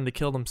get a gun to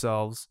kill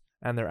themselves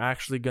and they're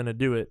actually going to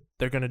do it,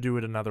 they're going to do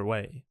it another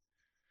way.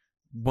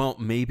 Well,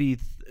 maybe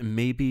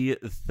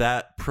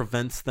that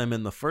prevents them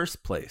in the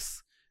first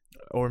place.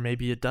 Or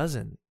maybe it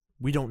doesn't.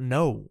 We don't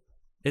know.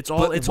 It's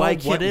all what ifs, why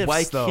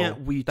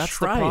can't we That's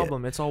try the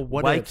problem. It's all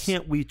what why ifs. Why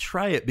can't we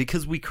try it?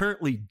 Because we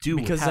currently do.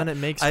 Because then it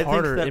makes it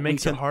harder. It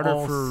makes it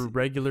harder for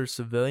regular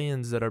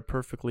civilians that are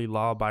perfectly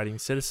law-abiding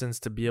citizens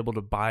to be able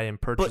to buy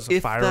and purchase a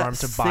firearm,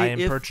 to buy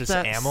and purchase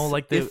ammo.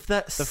 If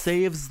that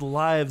saves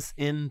lives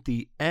in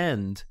the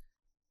end,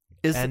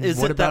 is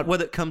that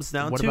what it comes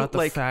down to? What about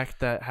the fact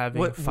that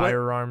having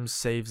firearms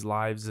saves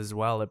lives as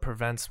well? It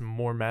prevents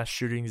more mass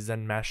shootings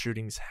than mass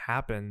shootings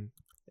happen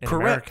in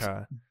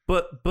America.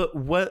 But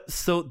what?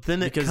 So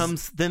then it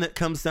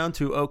comes down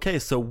to, okay,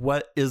 so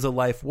what is a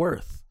life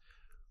worth?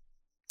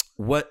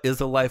 What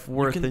is a life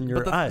worth in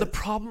your eyes? The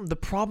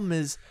problem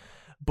is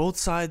both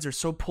sides are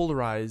so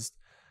polarized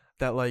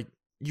that like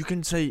you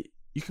can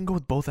go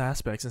with both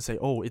aspects and say,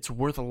 oh, it's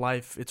worth a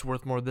life, it's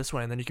worth more this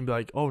way, and then you can be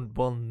like, oh,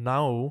 well,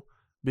 no,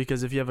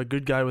 because if you have a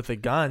good guy with a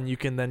gun, you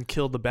can then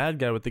kill the bad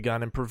guy with the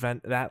gun and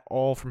prevent that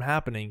all from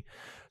happening.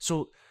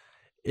 So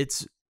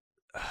it's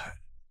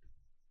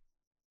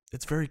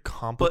very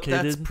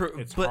complicated.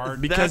 It's hard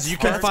because you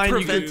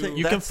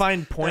can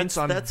find points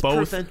on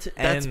both ends.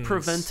 That's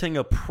preventing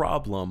a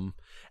problem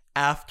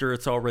after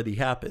it's already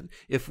happened.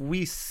 If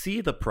we see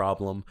the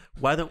problem,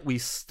 why don't we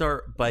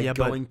start by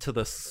going to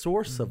the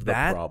source of the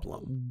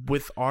problem?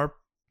 With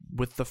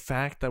the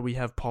fact that we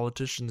have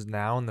politicians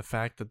now and the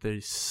fact that they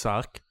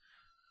suck,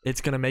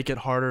 it's going to make it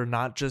harder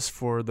not just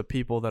for the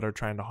people that are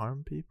trying to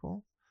harm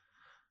people,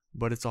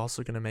 but it's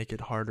also going to make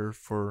it harder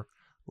for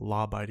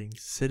law-abiding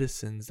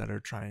citizens that are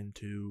trying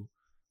to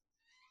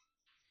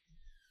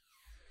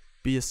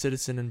be a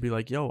citizen and be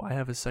like, yo, I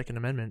have a Second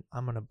Amendment.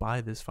 I'm going to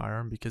buy this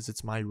firearm because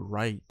it's my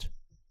right.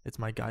 It's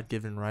my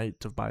God-given right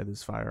to buy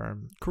this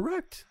firearm.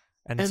 Correct.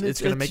 And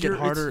it's going to make it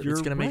harder.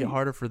 It's going to make it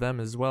harder for them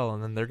as well.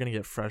 And then they're going to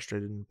get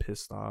frustrated and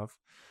pissed off.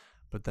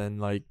 But then,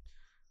 like,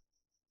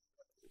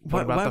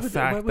 what about the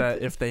fact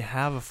that if they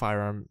have a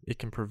firearm, it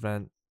can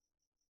prevent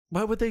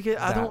Why would they get?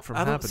 I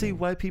don't see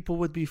why people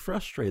would be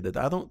frustrated.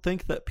 I don't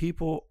think that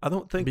people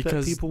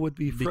would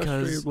be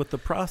frustrated with the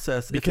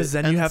process because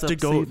then you have to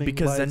go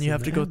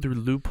through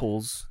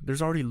loopholes. There's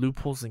already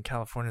loopholes in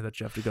California that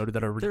you have to go to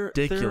that are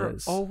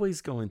ridiculous. There are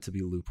always going to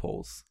be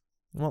loopholes.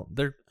 Well,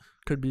 there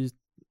could be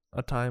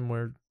a time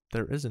where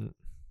there isn't.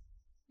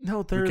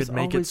 No, we could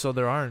make it so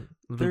there aren't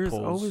loopholes. There's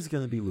always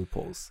going to be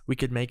loopholes. We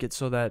could make it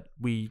so that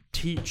we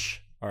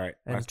teach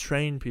and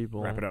train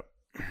people. Wrap it up.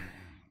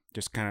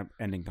 Just kind of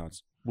ending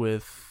thoughts.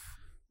 With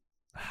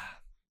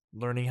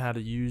learning how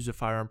to use a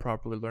firearm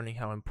properly, learning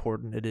how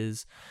important it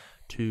is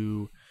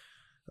to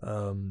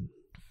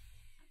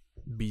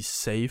be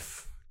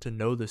safe, to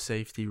know the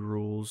safety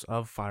rules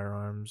of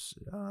firearms,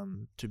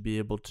 to be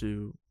able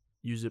to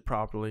use it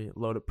properly,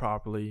 load it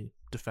properly,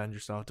 defend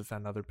yourself,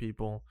 defend other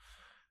people.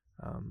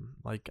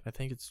 Like I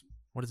think it's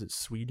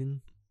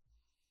Sweden?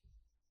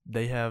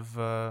 They have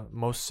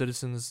most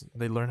citizens,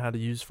 they learn how to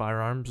use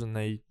firearms and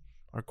they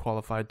are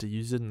qualified to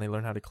use it, and they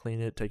learn how to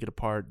clean it, take it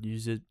apart,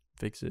 use it,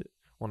 fix it.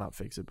 Well, not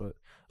fix it, but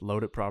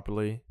load it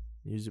properly,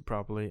 use it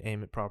properly,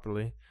 aim it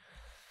properly,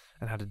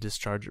 and how to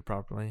discharge it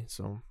properly.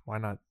 So why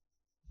not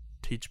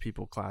teach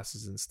people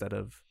classes instead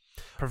of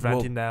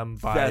preventing them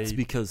by that's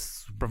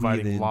because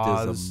providing Sweden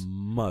laws? Is a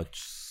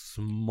much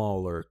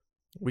smaller.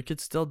 We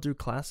could still do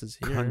classes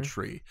here.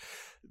 Country.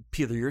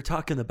 Peter, you're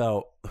talking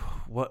about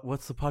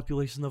what's the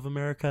population of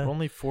America?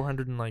 Only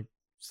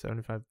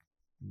 475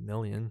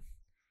 million.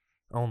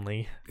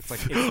 Only. It's like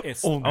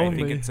it's only. I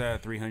think it's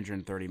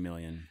 330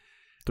 million.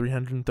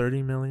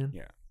 330 million?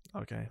 Yeah.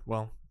 Okay.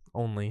 Well,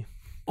 only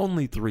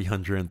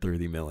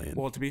 330 million.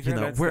 Well, to be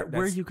fair, where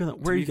are you gonna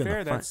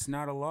find? That's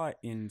not a lot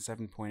in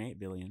 7.8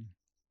 billion.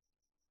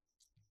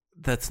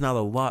 That's not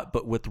a lot,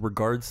 but with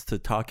regards to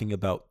talking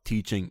about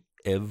teaching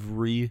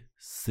every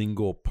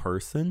single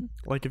person,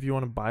 like if you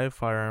want to buy a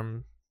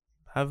firearm,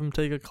 have them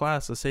take a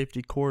class, a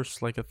safety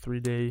course, like a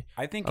 3-day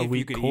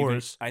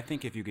course. I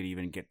think if you could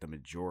even get the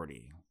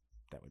majority,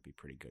 that would be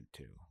pretty good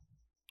too.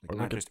 Like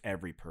not just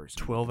every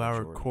person.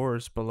 12-hour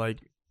course, but like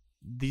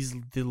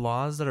the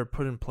laws that are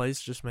put in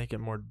place just make it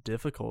more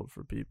difficult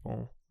for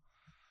people.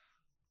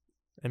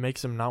 It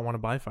makes them not want to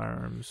buy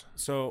firearms.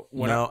 So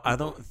I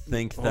don't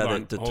think that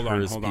it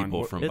deters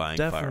people from buying firearms.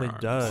 It definitely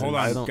does. Hold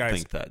on, I don't guys.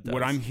 think that does.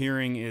 What I'm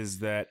hearing is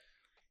that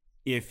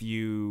if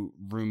you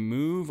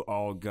remove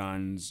all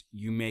guns,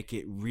 you make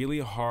it really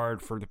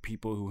hard for the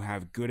people who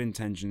have good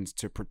intentions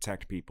to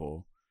protect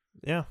people.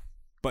 Yeah.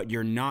 But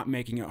you're not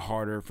making it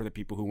harder for the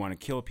people who want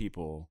to kill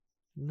people.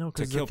 No,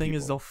 because the thing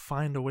is they'll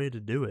find a way to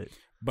do it.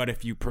 But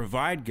if you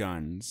provide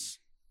guns,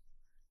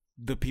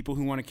 the people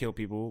who want to kill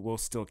people will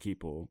still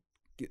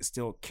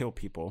kill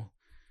people.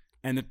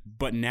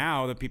 But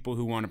now the people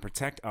who want to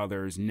protect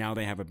others, now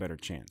they have a better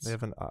chance. They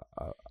have an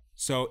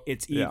so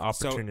it's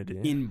opportunity.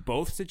 So in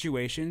both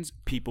situations,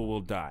 people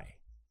will die.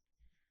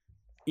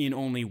 In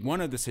only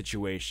one of the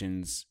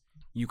situations,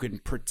 you can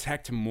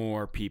protect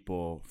more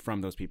people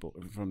from those people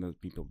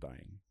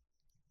dying.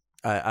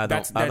 I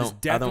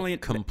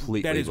don't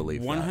completely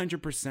believe that. That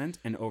is 100%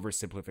 an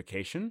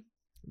oversimplification.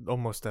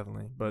 Almost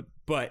definitely, but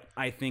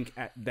I think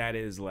that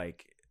is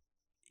like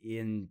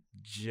in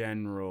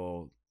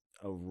general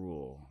a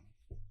rule.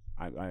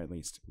 I at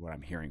least what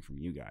I'm hearing from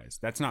you guys.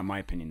 That's not my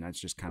opinion. That's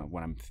just kind of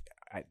what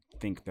I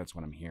think that's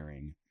what I'm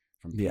hearing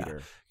from Peter. Yeah,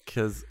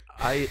 because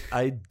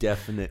I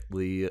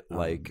definitely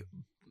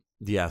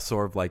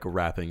sort of like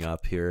wrapping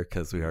up here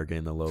because we are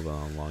getting a little bit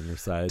on the longer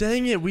side.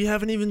 Dang it, we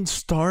haven't even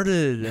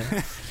started.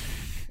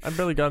 I've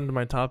barely gotten to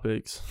my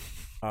topics.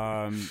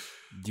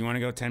 Do you want to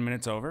go 10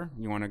 minutes over?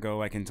 You want to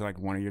go into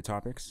one of your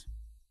topics?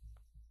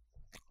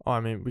 Oh, I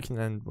mean, we can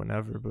end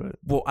whenever, but...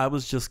 Well, I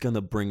was just going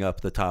to bring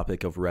up the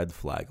topic of red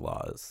flag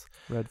laws.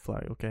 Red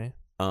flag, okay.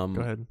 Go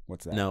ahead.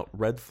 What's that? Now,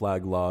 red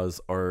flag laws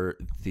are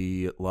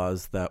the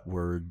laws that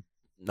were...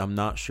 I'm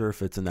not sure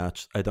if it's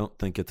I don't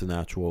think it's an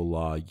actual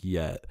law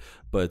yet,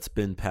 but it's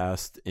been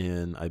passed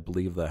in, I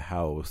believe, the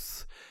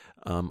House.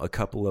 A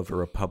couple of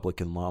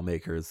Republican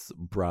lawmakers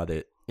brought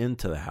it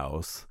into the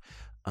House,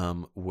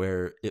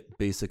 where it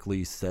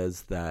basically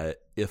says that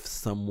if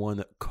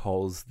someone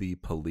calls the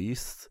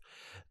police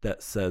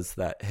that says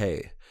that,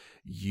 hey,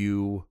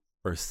 you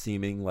are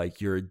seeming like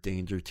you're a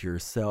danger to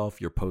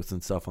yourself, you're posting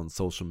stuff on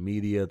social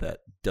media that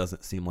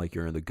doesn't seem like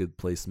you're in a good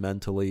place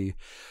mentally,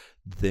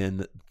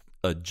 then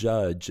a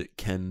judge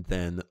can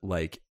then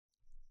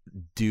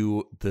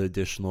do the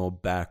additional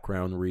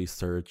background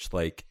research,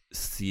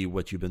 see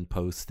what you've been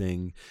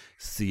posting,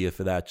 see if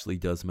it actually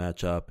does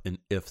match up, and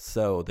if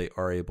so, they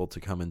are able to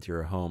come into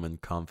your home and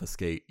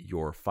confiscate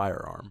your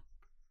firearm.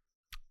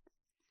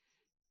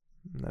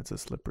 That's a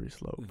slippery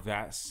slope.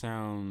 That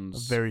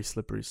sounds a very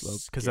slippery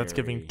slope because that's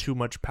giving too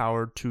much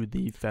power to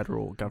the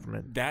federal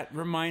government. That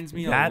reminds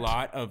me a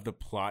lot of the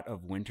plot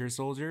of Winter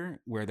Soldier,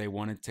 where they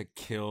wanted to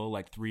kill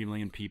 3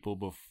 million people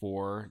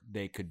before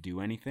they could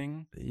do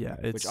anything. Yeah,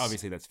 which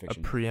obviously that's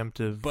fiction. A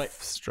preemptive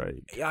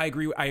strike. I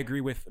agree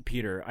with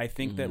Peter. I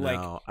think that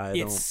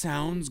it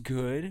sounds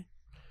good,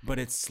 but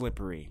it's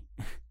slippery.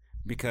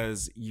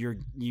 because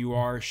you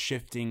are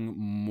shifting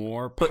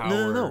more power. But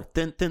no.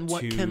 Then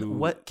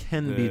what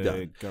can be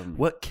done? Government.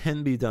 What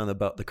can be done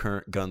about the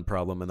current gun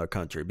problem in our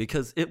country?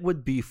 Because it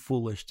would be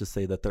foolish to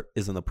say that there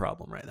isn't a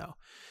problem right now.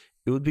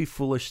 It would be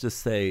foolish to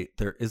say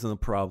there isn't a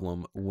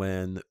problem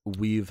when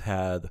we've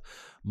had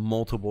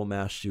multiple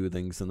mass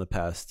shootings in the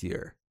past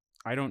year.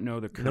 I don't know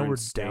the current we're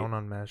state. Down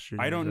on mass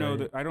shootings. I don't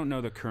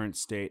know the current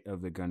state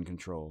of the gun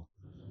control,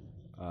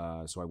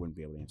 so I wouldn't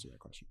be able to answer that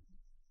question.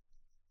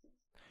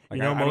 Like,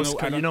 most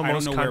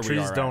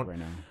countries don't. Right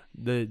now.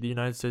 The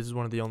United States is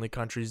one of the only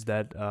countries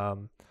that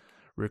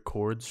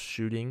records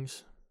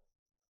shootings.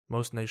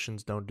 Most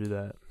nations don't do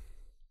that.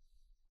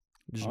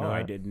 Did you know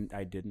that?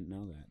 I didn't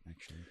know that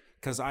actually.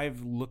 Because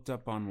I've looked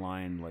up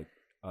online like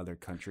other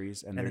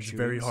countries and it's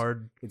very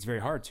hard. It's very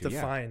hard to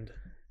find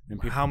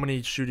how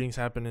many shootings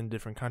happen in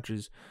different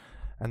countries,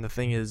 and the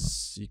thing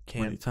is, you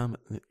can't.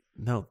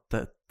 No,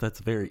 that's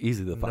very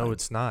easy to find. No,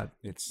 it's not.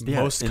 It's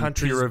most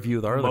countries.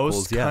 Peer-reviewed articles.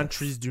 Most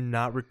countries do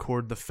not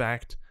record the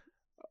fact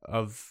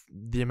of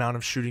the amount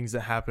of shootings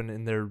that happen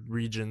in their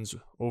regions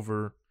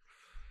over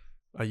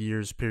a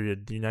year's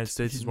period. The United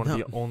States is one of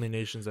the only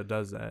nations that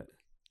does that.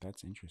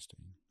 That's interesting.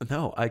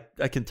 No, I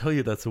can tell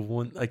you that's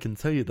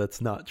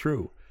not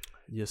true.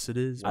 Yes, it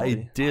is.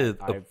 I did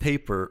a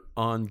paper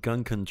on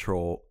gun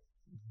control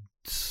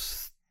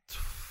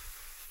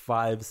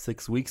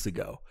 5-6 weeks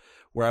ago,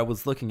 where I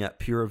was looking at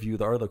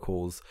peer-reviewed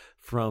articles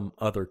from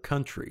other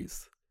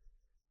countries.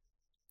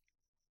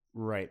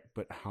 Right,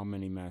 but how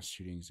many mass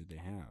shootings did they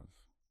have?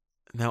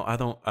 Now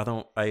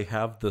I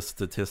have the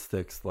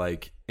statistics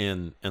like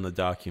in the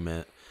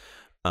document.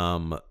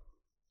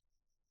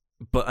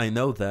 But I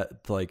know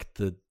that like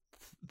the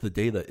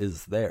data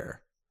is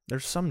there.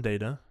 There's some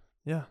data.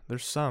 Yeah,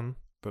 there's some.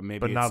 But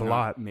not a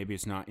lot. Maybe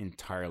it's not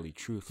entirely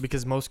truthful.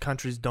 Because most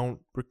countries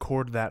don't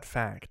record that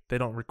fact. They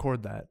don't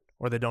record that.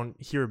 Or they don't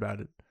hear about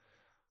it.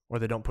 Or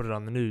they don't put it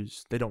on the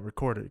news. They don't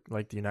record it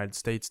like the United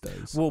States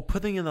does. Well,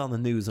 putting it on the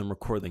news and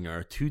recording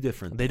are two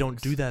different things. They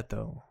don't do that,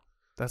 though.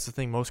 That's the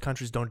thing. Most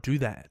countries don't do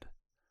that.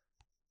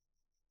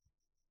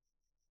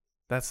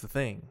 That's the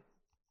thing.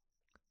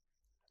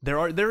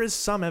 There is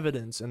some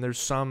evidence, and there's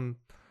some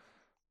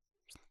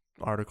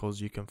articles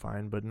you can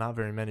find, but not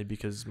very many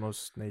because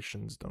most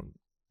nations don't.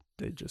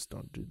 They just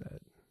don't do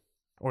that,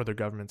 or their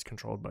government's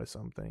controlled by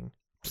something.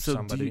 So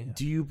somebody.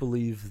 Do you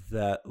believe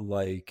that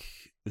like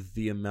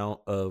the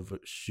amount of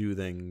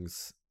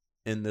shootings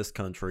in this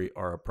country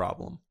are a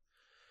problem?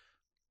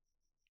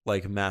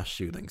 Like mass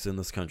shootings in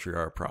this country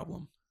are a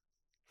problem?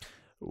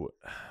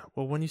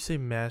 Well, when you say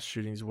mass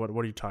shootings, what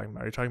are you talking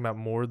about? Are you talking about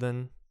more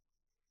than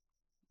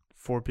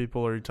 4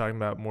 people? Or are you talking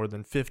about more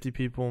than 50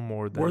 people?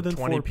 More than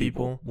 20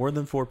 people? More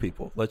than 4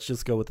 people. Let's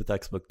just go with the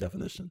textbook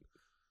definition.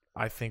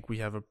 I think we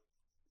have a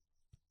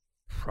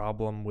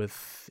problem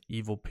with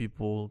evil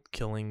people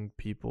killing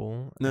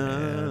people.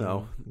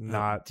 No.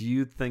 Not. Do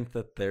you think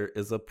that there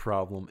is a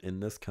problem in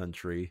this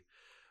country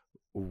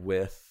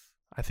with...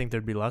 I think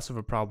there'd be less of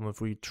a problem if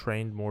we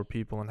trained more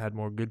people and had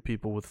more good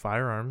people with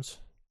firearms.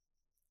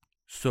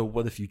 So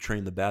what if you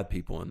train the bad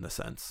people in the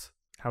sense?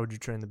 How would you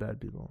train the bad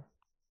people?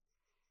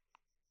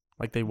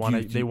 Like they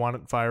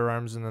want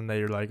firearms, and then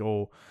they're like,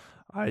 "Oh,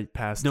 I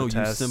passed the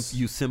test." No,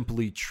 you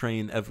simply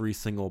train every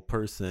single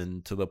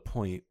person to the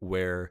point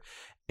where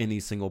any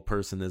single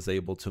person is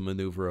able to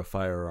maneuver a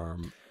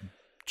firearm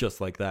just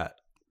like that.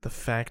 The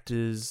fact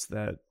is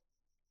that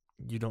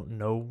you don't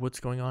know what's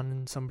going on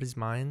in somebody's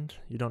mind.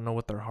 You don't know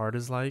what their heart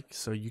is like,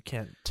 so you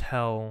can't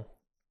tell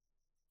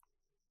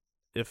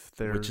if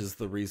they're... Which is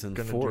the reason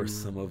for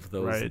some of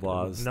those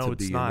laws to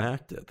be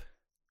enacted.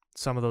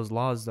 Some of those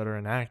laws that are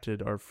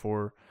enacted are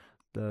for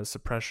the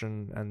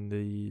suppression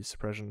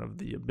of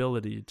the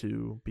ability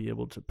to be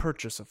able to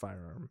purchase a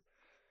firearm.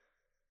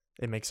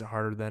 It makes it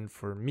harder then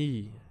for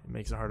me. It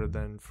makes it harder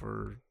then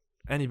for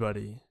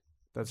anybody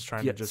that's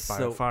trying to just buy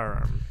a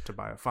firearm to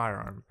buy a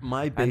firearm.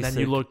 And then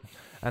you look,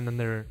 and then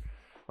they're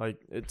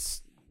like,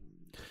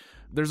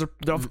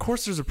 of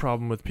course there's a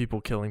problem with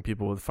people killing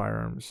people with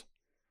firearms.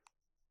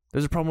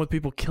 There's a problem with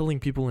people killing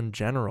people in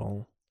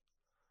general.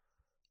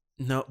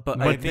 No,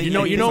 but he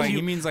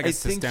means like a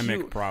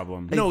systemic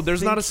problem. No,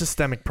 there's not a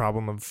systemic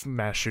problem of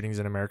mass shootings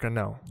in America.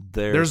 No,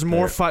 there's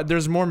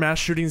more mass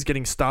shootings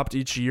getting stopped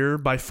each year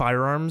by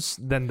firearms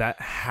than that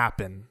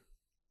happen.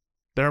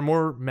 There are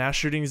more mass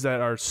shootings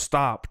that are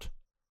stopped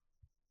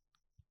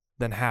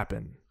than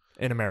happen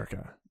in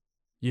America.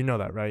 You know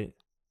that, right?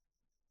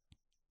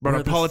 But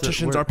our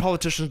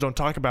politicians don't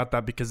talk about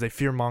that because they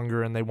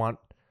fearmonger and they want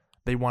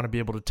to be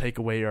able to take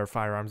away our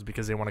firearms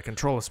because they want to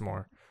control us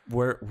more.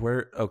 Show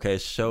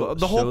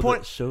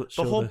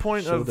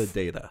the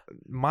data.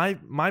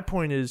 My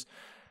point is,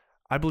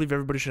 I believe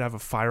everybody should have a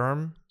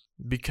firearm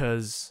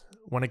because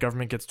when a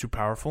government gets too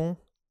powerful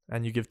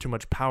and you give too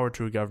much power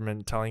to a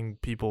government telling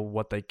people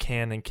what they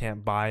can and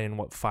can't buy and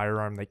what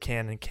firearm they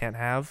can and can't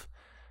have,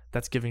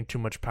 that's giving too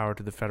much power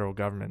to the federal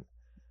government.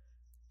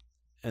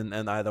 And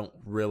I don't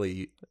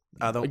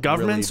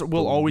governments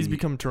will always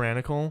become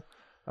tyrannical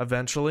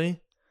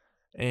eventually.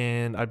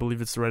 And I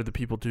believe it's the right of the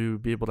people to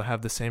be able to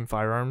have the same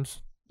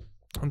firearms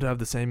and to have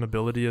the same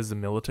ability as the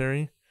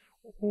military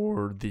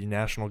or the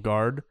National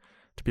Guard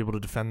to be able to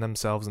defend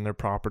themselves and their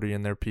property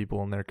and their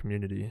people and their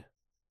community.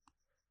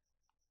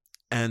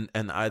 And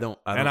I don't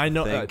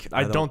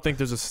think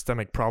there's a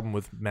systemic problem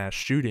with mass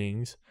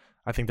shootings.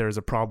 I think there is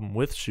a problem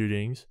with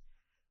shootings,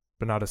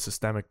 but not a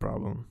systemic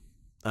problem.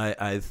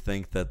 I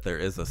think that there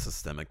is a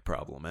systemic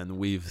problem, and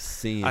we've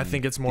seen. I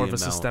think it's more of a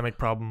systemic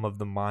problem of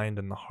the mind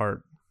and the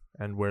heart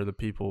and where the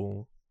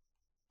people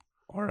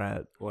are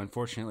at. Well,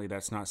 unfortunately,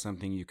 that's not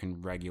something you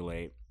can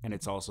regulate, and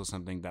it's also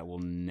something that will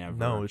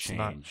never change.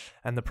 Not.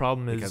 And the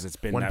problem is because it's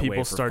been when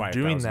people start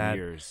doing that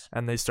years.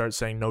 And they start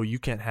saying, no, you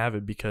can't have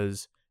it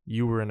because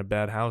you were in a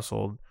bad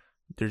household,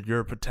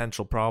 you're a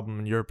potential problem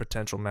and you're a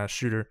potential mass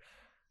shooter.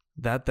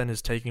 That then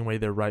is taking away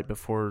their right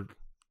before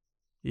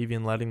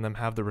even letting them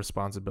have the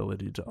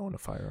responsibility to own a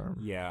firearm.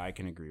 Yeah, I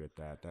can agree with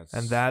that.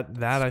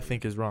 That I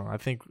think is wrong. I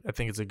think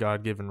it's a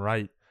God-given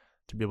right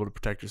to be able to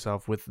protect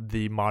yourself with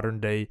the modern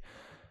day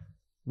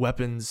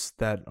weapons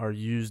that are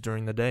used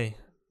during the day.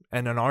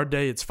 And in our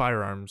day, it's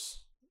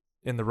firearms.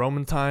 In the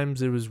Roman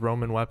times, it was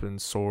Roman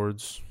weapons,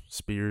 swords,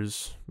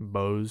 spears,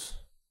 bows.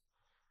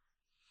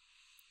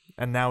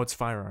 And now it's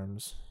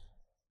firearms.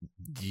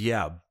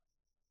 Yeah,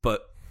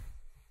 but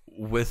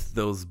with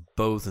those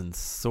bows and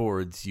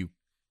swords, you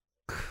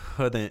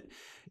couldn't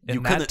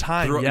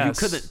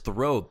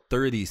throw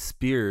 30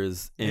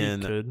 spears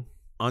in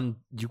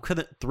you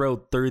couldn't throw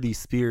 30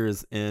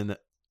 spears in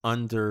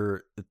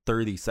under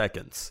 30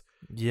 seconds.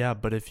 Yeah,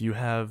 but if you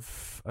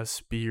have a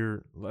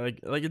spear,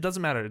 like it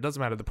doesn't matter. It doesn't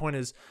matter. The point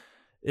is,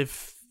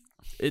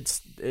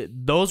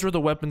 those were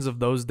the weapons of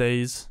those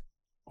days.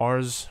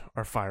 Ours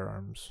are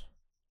firearms.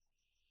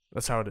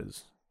 That's how it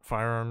is.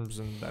 Firearms,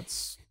 and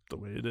that's the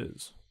way it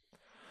is.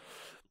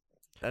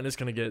 And it's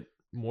going to get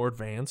more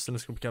advanced, and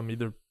it's going to become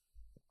either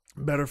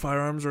better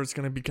firearms or it's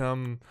going to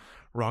become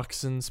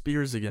rocks and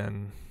spears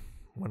again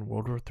when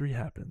World War III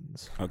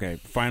happens. Okay,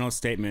 final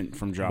statement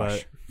from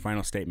Josh.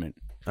 Final statement.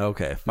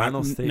 Okay,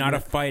 final statement. Not a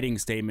fighting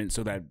statement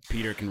so that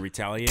Peter can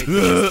retaliate.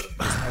 Just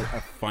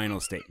a final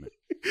statement.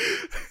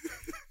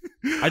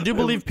 I do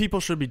believe people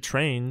should be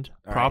trained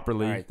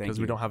properly because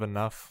we don't have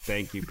enough.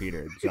 Thank you,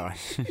 Peter.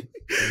 Josh.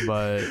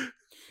 But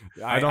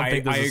I don't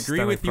think I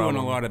agree with you on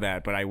a lot of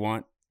that, but I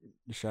want...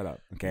 Shut up,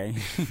 okay?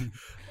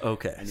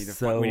 Okay,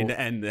 we need to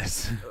end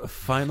this.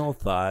 Final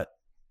thought.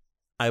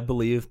 I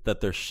believe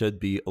that there should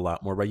be a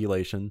lot more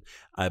regulation.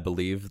 I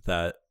believe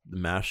that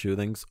mass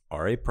shootings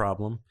are a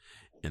problem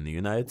in the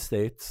United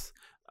States.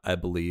 I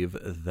believe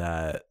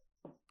that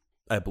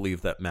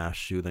mass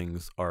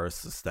shootings are a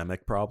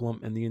systemic problem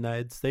in the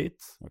United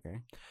States. Okay.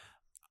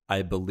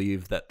 I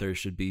believe that there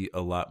should be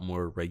a lot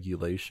more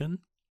regulation.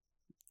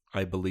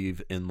 I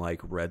believe in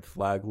red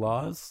flag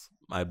laws.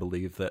 I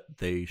believe that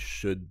they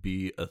should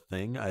be a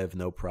thing. I have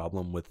no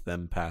problem with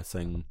them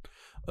passing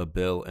a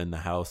bill in the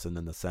House and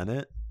in the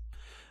Senate.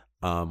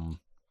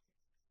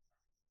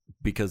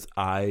 Because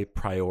I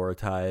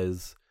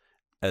prioritize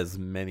as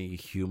many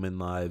human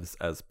lives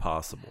as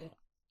possible.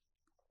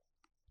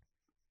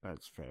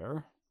 That's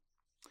fair.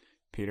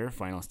 Peter,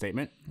 final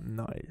statement.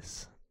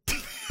 Nice.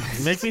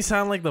 You make me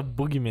sound like the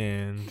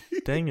boogeyman.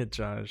 Dang it,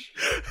 Josh.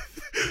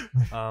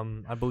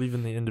 I believe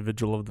in the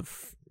individual of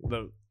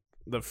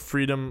the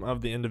freedom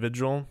of the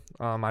individual.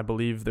 I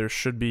believe there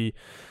should be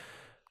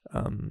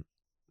a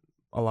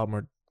lot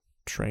more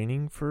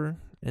training for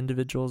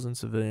individuals and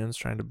civilians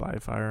trying to buy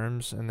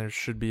firearms, and there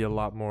should be a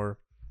lot more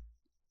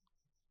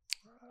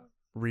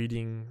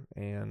reading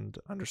and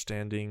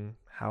understanding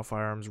how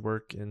firearms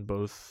work in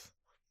both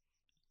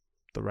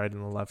the right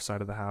and the left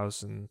side of the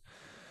house. And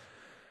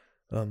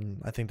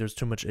I think there's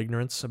too much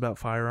ignorance about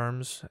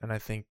firearms, and I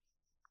think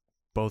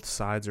both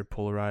sides are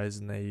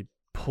polarized and they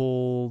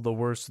pull the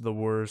worst of the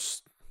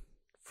worst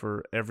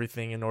for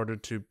everything in order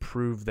to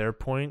prove their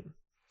point.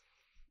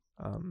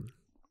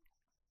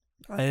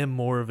 I am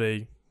more of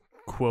a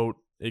quote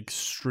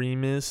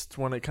extremist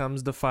when it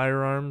comes to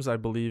firearms. I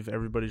believe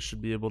everybody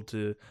should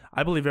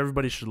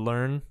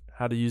learn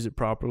how to use it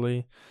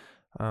properly.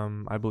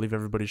 I believe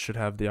everybody should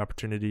have the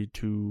opportunity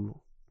to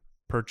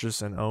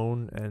purchase and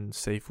own and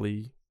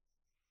safely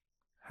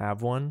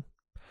have one.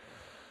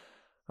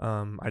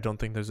 I don't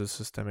think there's a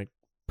systemic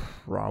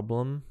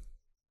problem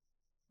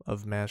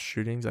of mass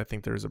shootings. I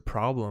think there's a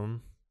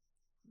problem,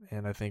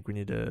 and I think we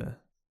need to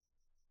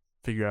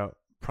figure out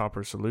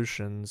proper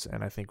solutions,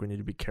 and I think we need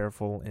to be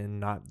careful in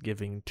not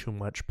giving too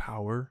much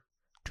power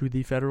to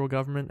the federal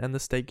government and the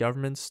state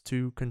governments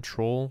to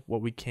control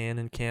what we can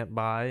and can't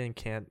buy and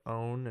can't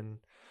own, and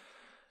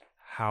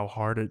how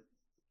hard it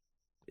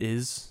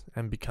is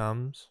and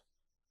becomes.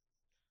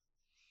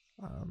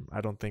 I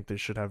don't think they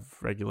should have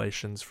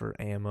regulations for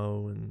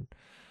ammo and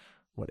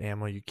what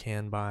ammo you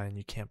can buy, and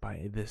you can't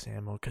buy this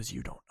ammo because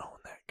you don't own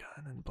that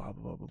gun, and blah,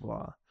 blah, blah, blah,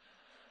 blah.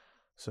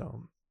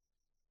 So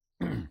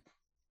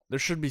there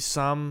should be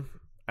some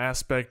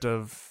aspect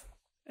of,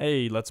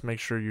 hey, let's make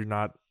sure you're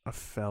not a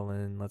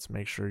felon. Let's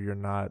make sure you're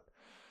not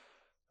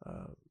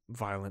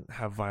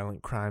have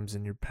violent crimes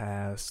in your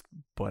past,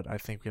 but I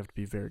think we have to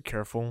be very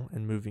careful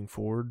in moving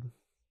forward.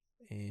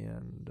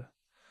 And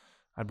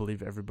I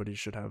believe everybody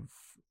should have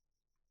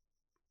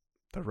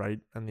the right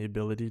and the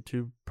ability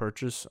to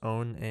purchase,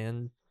 own,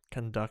 and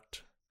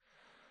conduct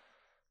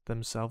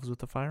themselves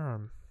with a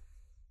firearm.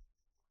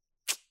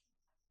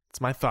 It's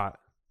my thought.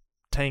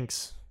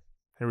 Tanks.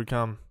 Here we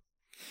come.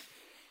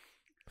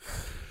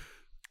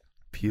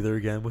 Peter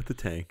again with the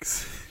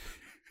tanks.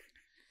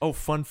 Oh,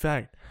 fun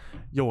fact.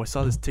 Yo, I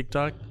saw this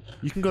TikTok.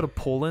 You can go to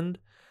Poland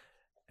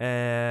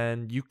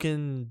and you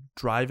can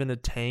drive in a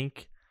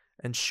tank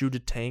and shoot a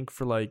tank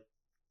for like,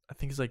 I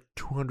think it's like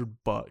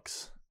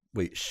 $200.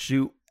 Wait,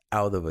 shoot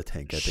out of a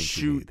tank, I think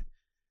you need.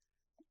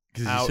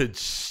 Because you said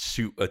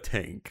shoot a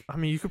tank. I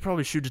mean, you could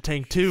probably shoot a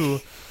tank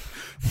too.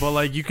 But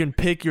like, you can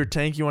pick your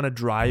tank you want to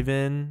drive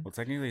in. Well,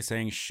 technically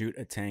saying shoot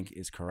a tank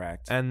is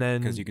correct. And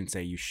then because you can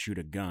say you shoot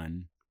a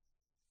gun.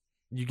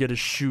 You get to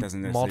shoot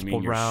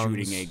multiple rounds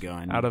shooting a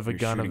gun out of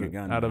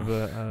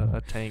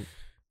a tank.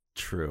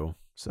 True.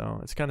 So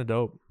it's kind of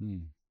dope.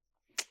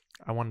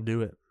 I want to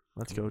do it.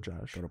 Let's go,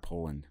 Josh. Go to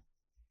Poland.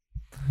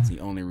 It's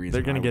the only reason.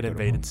 They're gonna get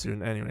invaded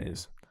soon,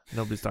 anyways.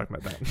 Nobody's talking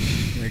about that.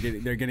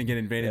 They're gonna get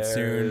invaded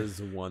soon.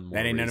 There's one more.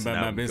 That ain't none about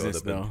my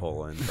business, though.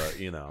 Poland, but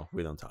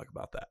we don't talk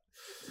about that.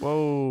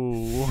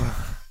 Whoa.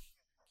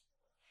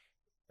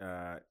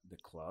 The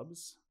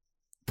clubs.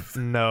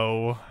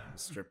 No.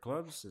 Strip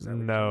clubs? Is that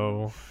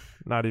no,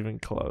 not even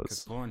close.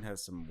 Because Poland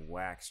has some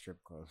whack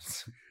strip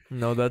clubs.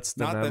 No, that's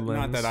the Netherlands.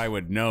 Not that I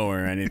would know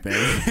or anything.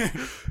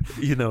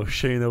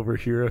 Shane over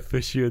here,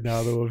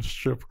 aficionado of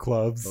strip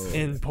clubs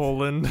in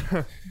Poland.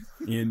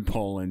 In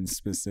Poland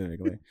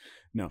specifically.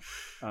 No.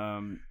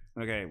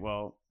 Okay,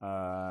 well,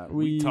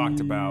 we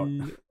talked about...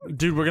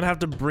 Dude, we're going to have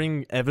to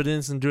bring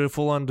evidence and do a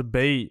full-on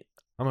debate.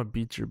 I'm going to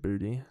beat your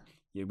booty.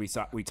 Yeah, we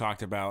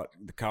talked about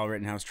the Kyle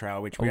Rittenhouse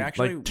trial, which we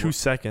actually... Like 2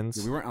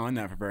 seconds. We weren't on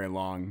that for very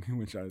long,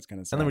 which I was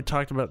kind of sad. And then we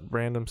talked about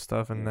random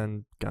stuff and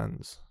then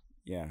guns.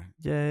 Yeah.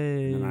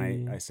 Yay. And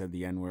then I said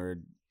the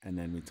N-word, and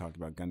then we talked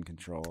about gun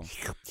control.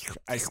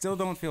 I still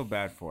don't feel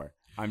bad for it.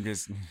 I'm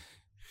just...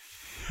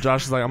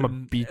 Josh is like, I'm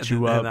going to beat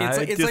you up. It's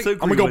like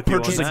I'm going to go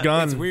purchase a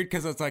gun. It's weird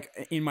because it's like,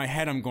 in my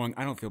head, I'm going,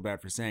 I don't feel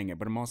bad for saying it,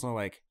 but I'm also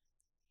like,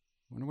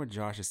 I wonder what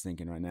Josh is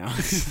thinking right now.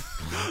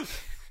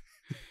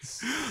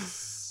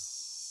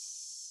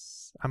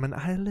 I'm an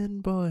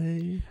island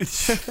boy.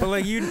 But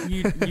like, you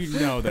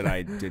know that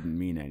I didn't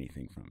mean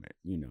anything from it.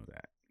 You know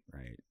that,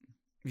 right?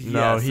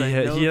 No, yes,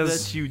 he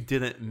has that you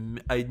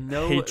didn't. I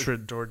know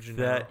hatred towards you.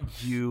 That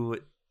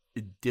you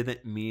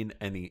didn't mean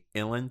any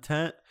ill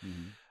intent.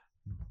 Mm-hmm.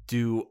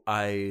 Do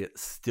I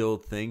still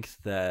think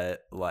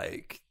that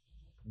like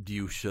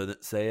you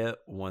shouldn't say it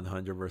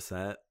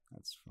 100%?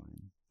 That's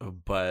fine.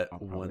 But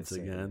once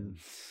again,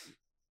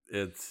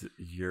 it's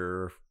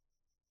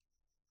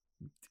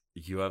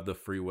you have the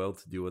free will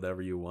to do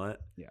whatever you want.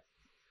 Yeah.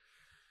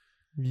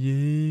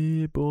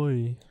 Yeah,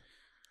 boy.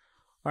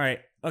 All right.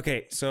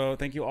 Okay. So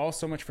thank you all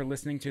so much for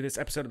listening to this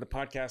episode of the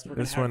podcast.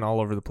 This went all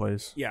over the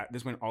place. Yeah,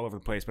 this went all over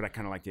the place, but I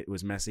kind of liked it. It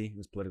was messy. It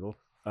was political.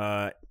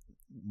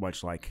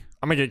 Much like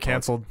I'm gonna get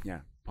canceled.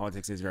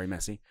 Politics is very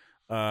messy.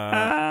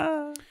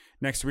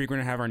 Next week we're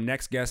gonna have our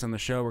next guest on the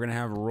show. We're gonna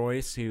have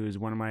Royce, who's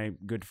one of my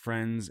good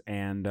friends,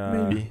 and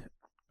maybe.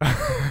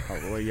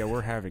 Well, yeah,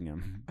 we're having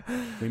him.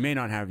 We may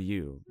not have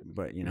you,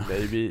 but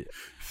maybe.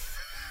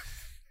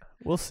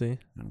 We'll see.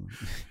 I don't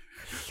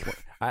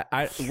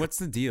know. What's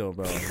the deal,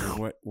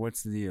 though?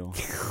 What's the deal?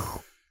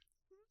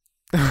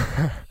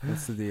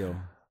 What's the deal?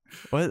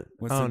 What?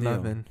 What's the deal?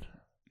 Nothing.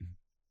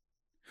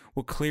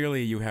 Well,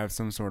 clearly you have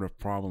some sort of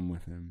problem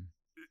with him.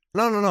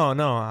 No.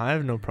 I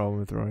have no problem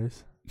with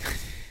Royce.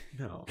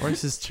 No.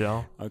 Royce is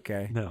chill.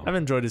 Okay. No. I've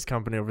enjoyed his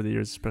company over the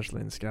years,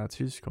 especially in Scouts.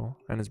 He's cool.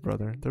 And his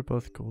brother. They're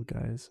both cool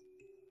guys.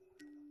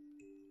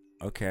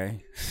 Okay.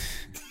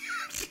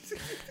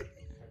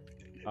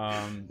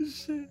 All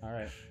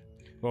right.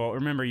 Well,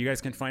 remember, you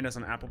guys can find us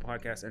on Apple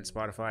Podcasts and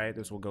Spotify.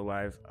 This will go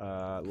live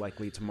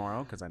likely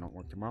tomorrow because I don't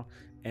work tomorrow.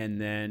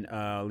 And then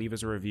leave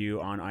us a review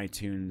on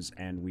iTunes,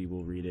 and we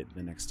will read it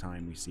the next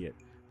time we see it.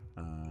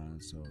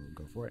 So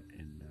go for it.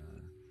 And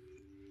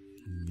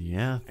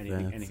yeah.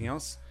 Anything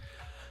else?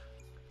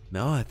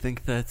 No, I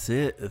think that's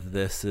it.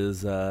 This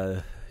is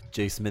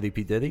J. Smitty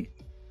P. Diddy.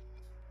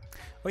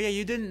 Oh yeah,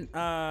 you didn't.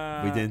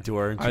 We didn't do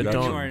our introductions. I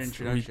don't do our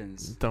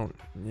introductions. Don't.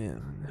 Yeah.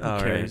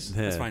 All right.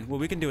 That's fine.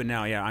 Well, we can do it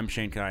now. Yeah, I'm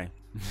Shane Kai.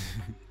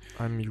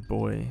 I'm your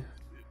boy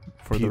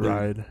for the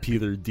ride.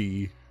 Peter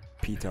D.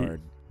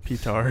 Petard.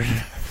 Petard.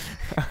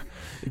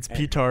 It's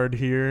Petard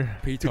here.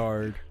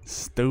 Petard.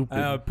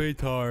 Stupid.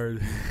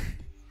 Petard.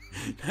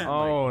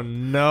 Oh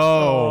no!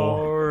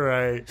 All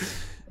right.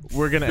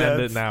 We're gonna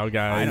end it now,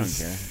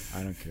 guys.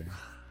 I don't care.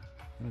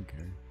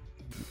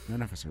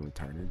 None of us are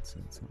retarded, so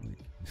it's not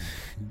like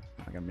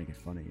I gotta make it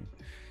fun of you.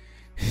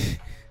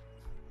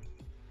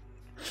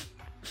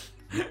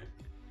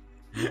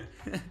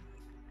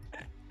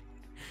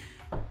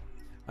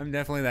 I'm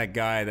definitely that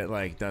guy that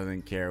like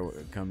doesn't care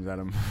what comes at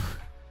him.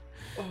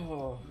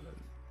 Oh.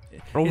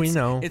 we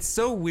know. It's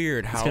so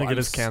weird how it's gonna get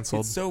us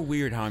canceled. It's so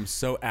weird how I'm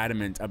so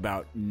adamant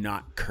about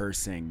not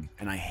cursing,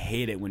 and I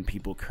hate it when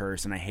people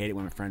curse, and I hate it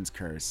when my friends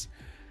curse.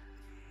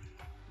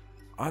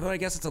 Although I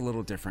guess it's a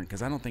little different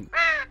because I don't think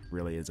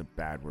really is a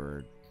bad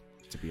word,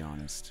 to be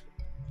honest.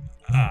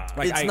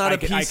 It's not a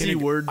PC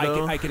word,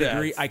 though. I can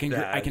agree. I can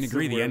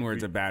agree. The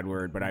N-word's a bad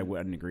word, but I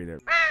wouldn't agree that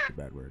it's a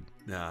bad word.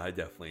 No, I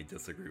definitely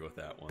disagree with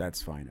that one.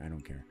 That's fine. I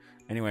don't care.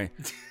 Anyway,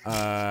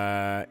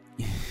 all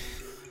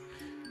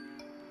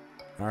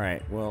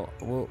right. Well,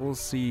 we'll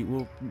see.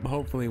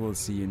 Hopefully we'll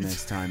see you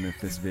next time if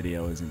this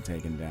video isn't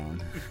taken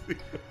down.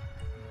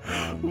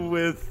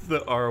 With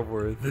the R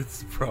word,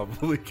 it's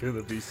probably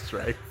gonna be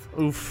strike.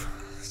 Oof.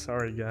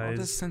 Sorry, guys. I'll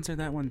just censor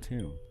that one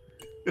too.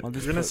 We're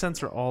gonna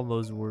censor all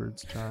those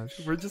words,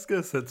 Josh. We're just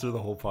gonna censor the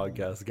whole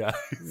podcast, guys.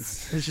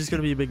 It's just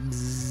gonna be a big.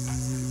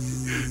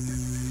 Just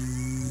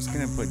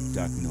gonna put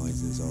duck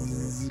noises over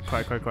it.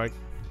 Quack, quack, quack.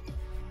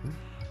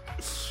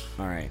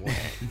 All right.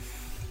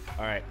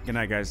 All right. Good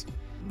night, guys.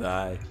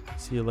 Bye.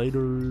 See you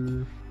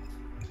later.